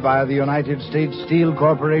 sponsored by the United States Steel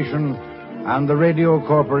Corporation and the Radio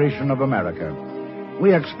Corporation of America.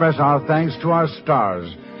 We express our thanks to our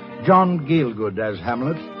stars, John Gielgud as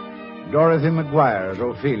Hamlet, Dorothy McGuire as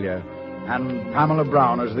Ophelia, and Pamela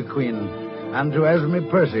Brown as the Queen, and to Esme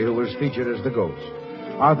Percy, who was featured as the Ghost.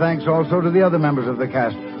 Our thanks also to the other members of the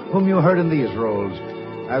cast, whom you heard in these roles,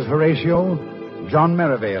 as Horatio, John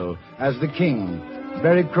Merivale as the King,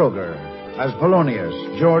 Barry Kroger as Polonius,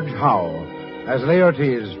 George Howe as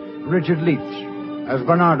Laertes, Richard Leach as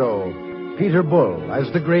Bernardo, Peter Bull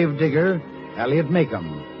as the Grave Digger, Elliot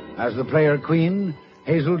Macomb as the Player Queen,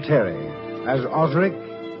 Hazel Terry as Osric,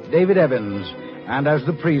 David Evans, and as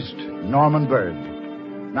the priest, Norman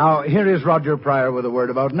Bird. Now, here is Roger Pryor with a word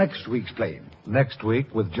about next week's play. Next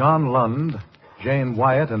week, with John Lund, Jane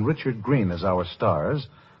Wyatt, and Richard Green as our stars,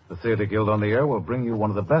 the Theatre Guild on the Air will bring you one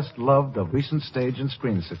of the best-loved of recent stage and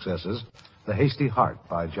screen successes, The Hasty Heart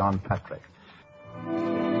by John Patrick.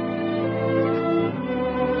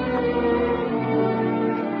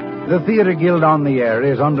 The Theatre Guild on the Air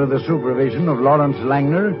is under the supervision of Lawrence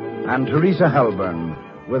Langner and Teresa Helburn,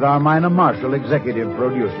 with Armina Marshall executive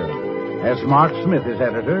producer. S. Mark Smith is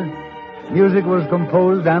editor. Music was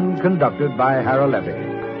composed and conducted by Harold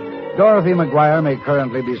Levy. Dorothy McGuire may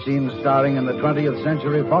currently be seen starring in the 20th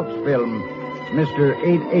Century Fox film, Mr.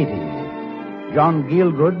 880. John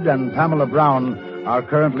Gielgud and Pamela Brown are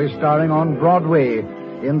currently starring on Broadway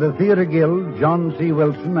in the Theatre Guild, John C.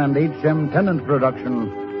 Wilson and H.M. Tennant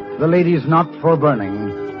production, The Ladies Not for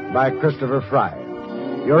Burning, by Christopher Fry.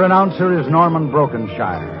 Your announcer is Norman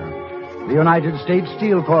Brokenshire. The United States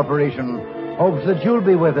Steel Corporation hopes that you'll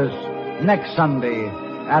be with us next Sunday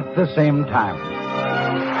at the same time.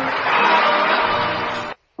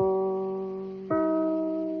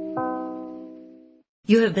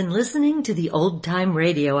 You have been listening to the Old Time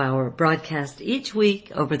Radio Hour, broadcast each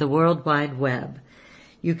week over the World Wide Web.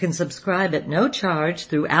 You can subscribe at no charge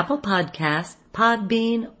through Apple Podcasts,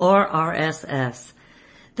 Podbean, or RSS.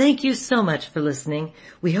 Thank you so much for listening.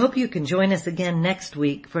 We hope you can join us again next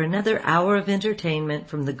week for another hour of entertainment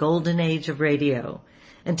from the golden age of radio.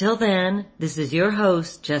 Until then, this is your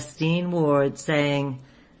host, Justine Ward, saying,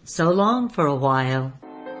 so long for a while.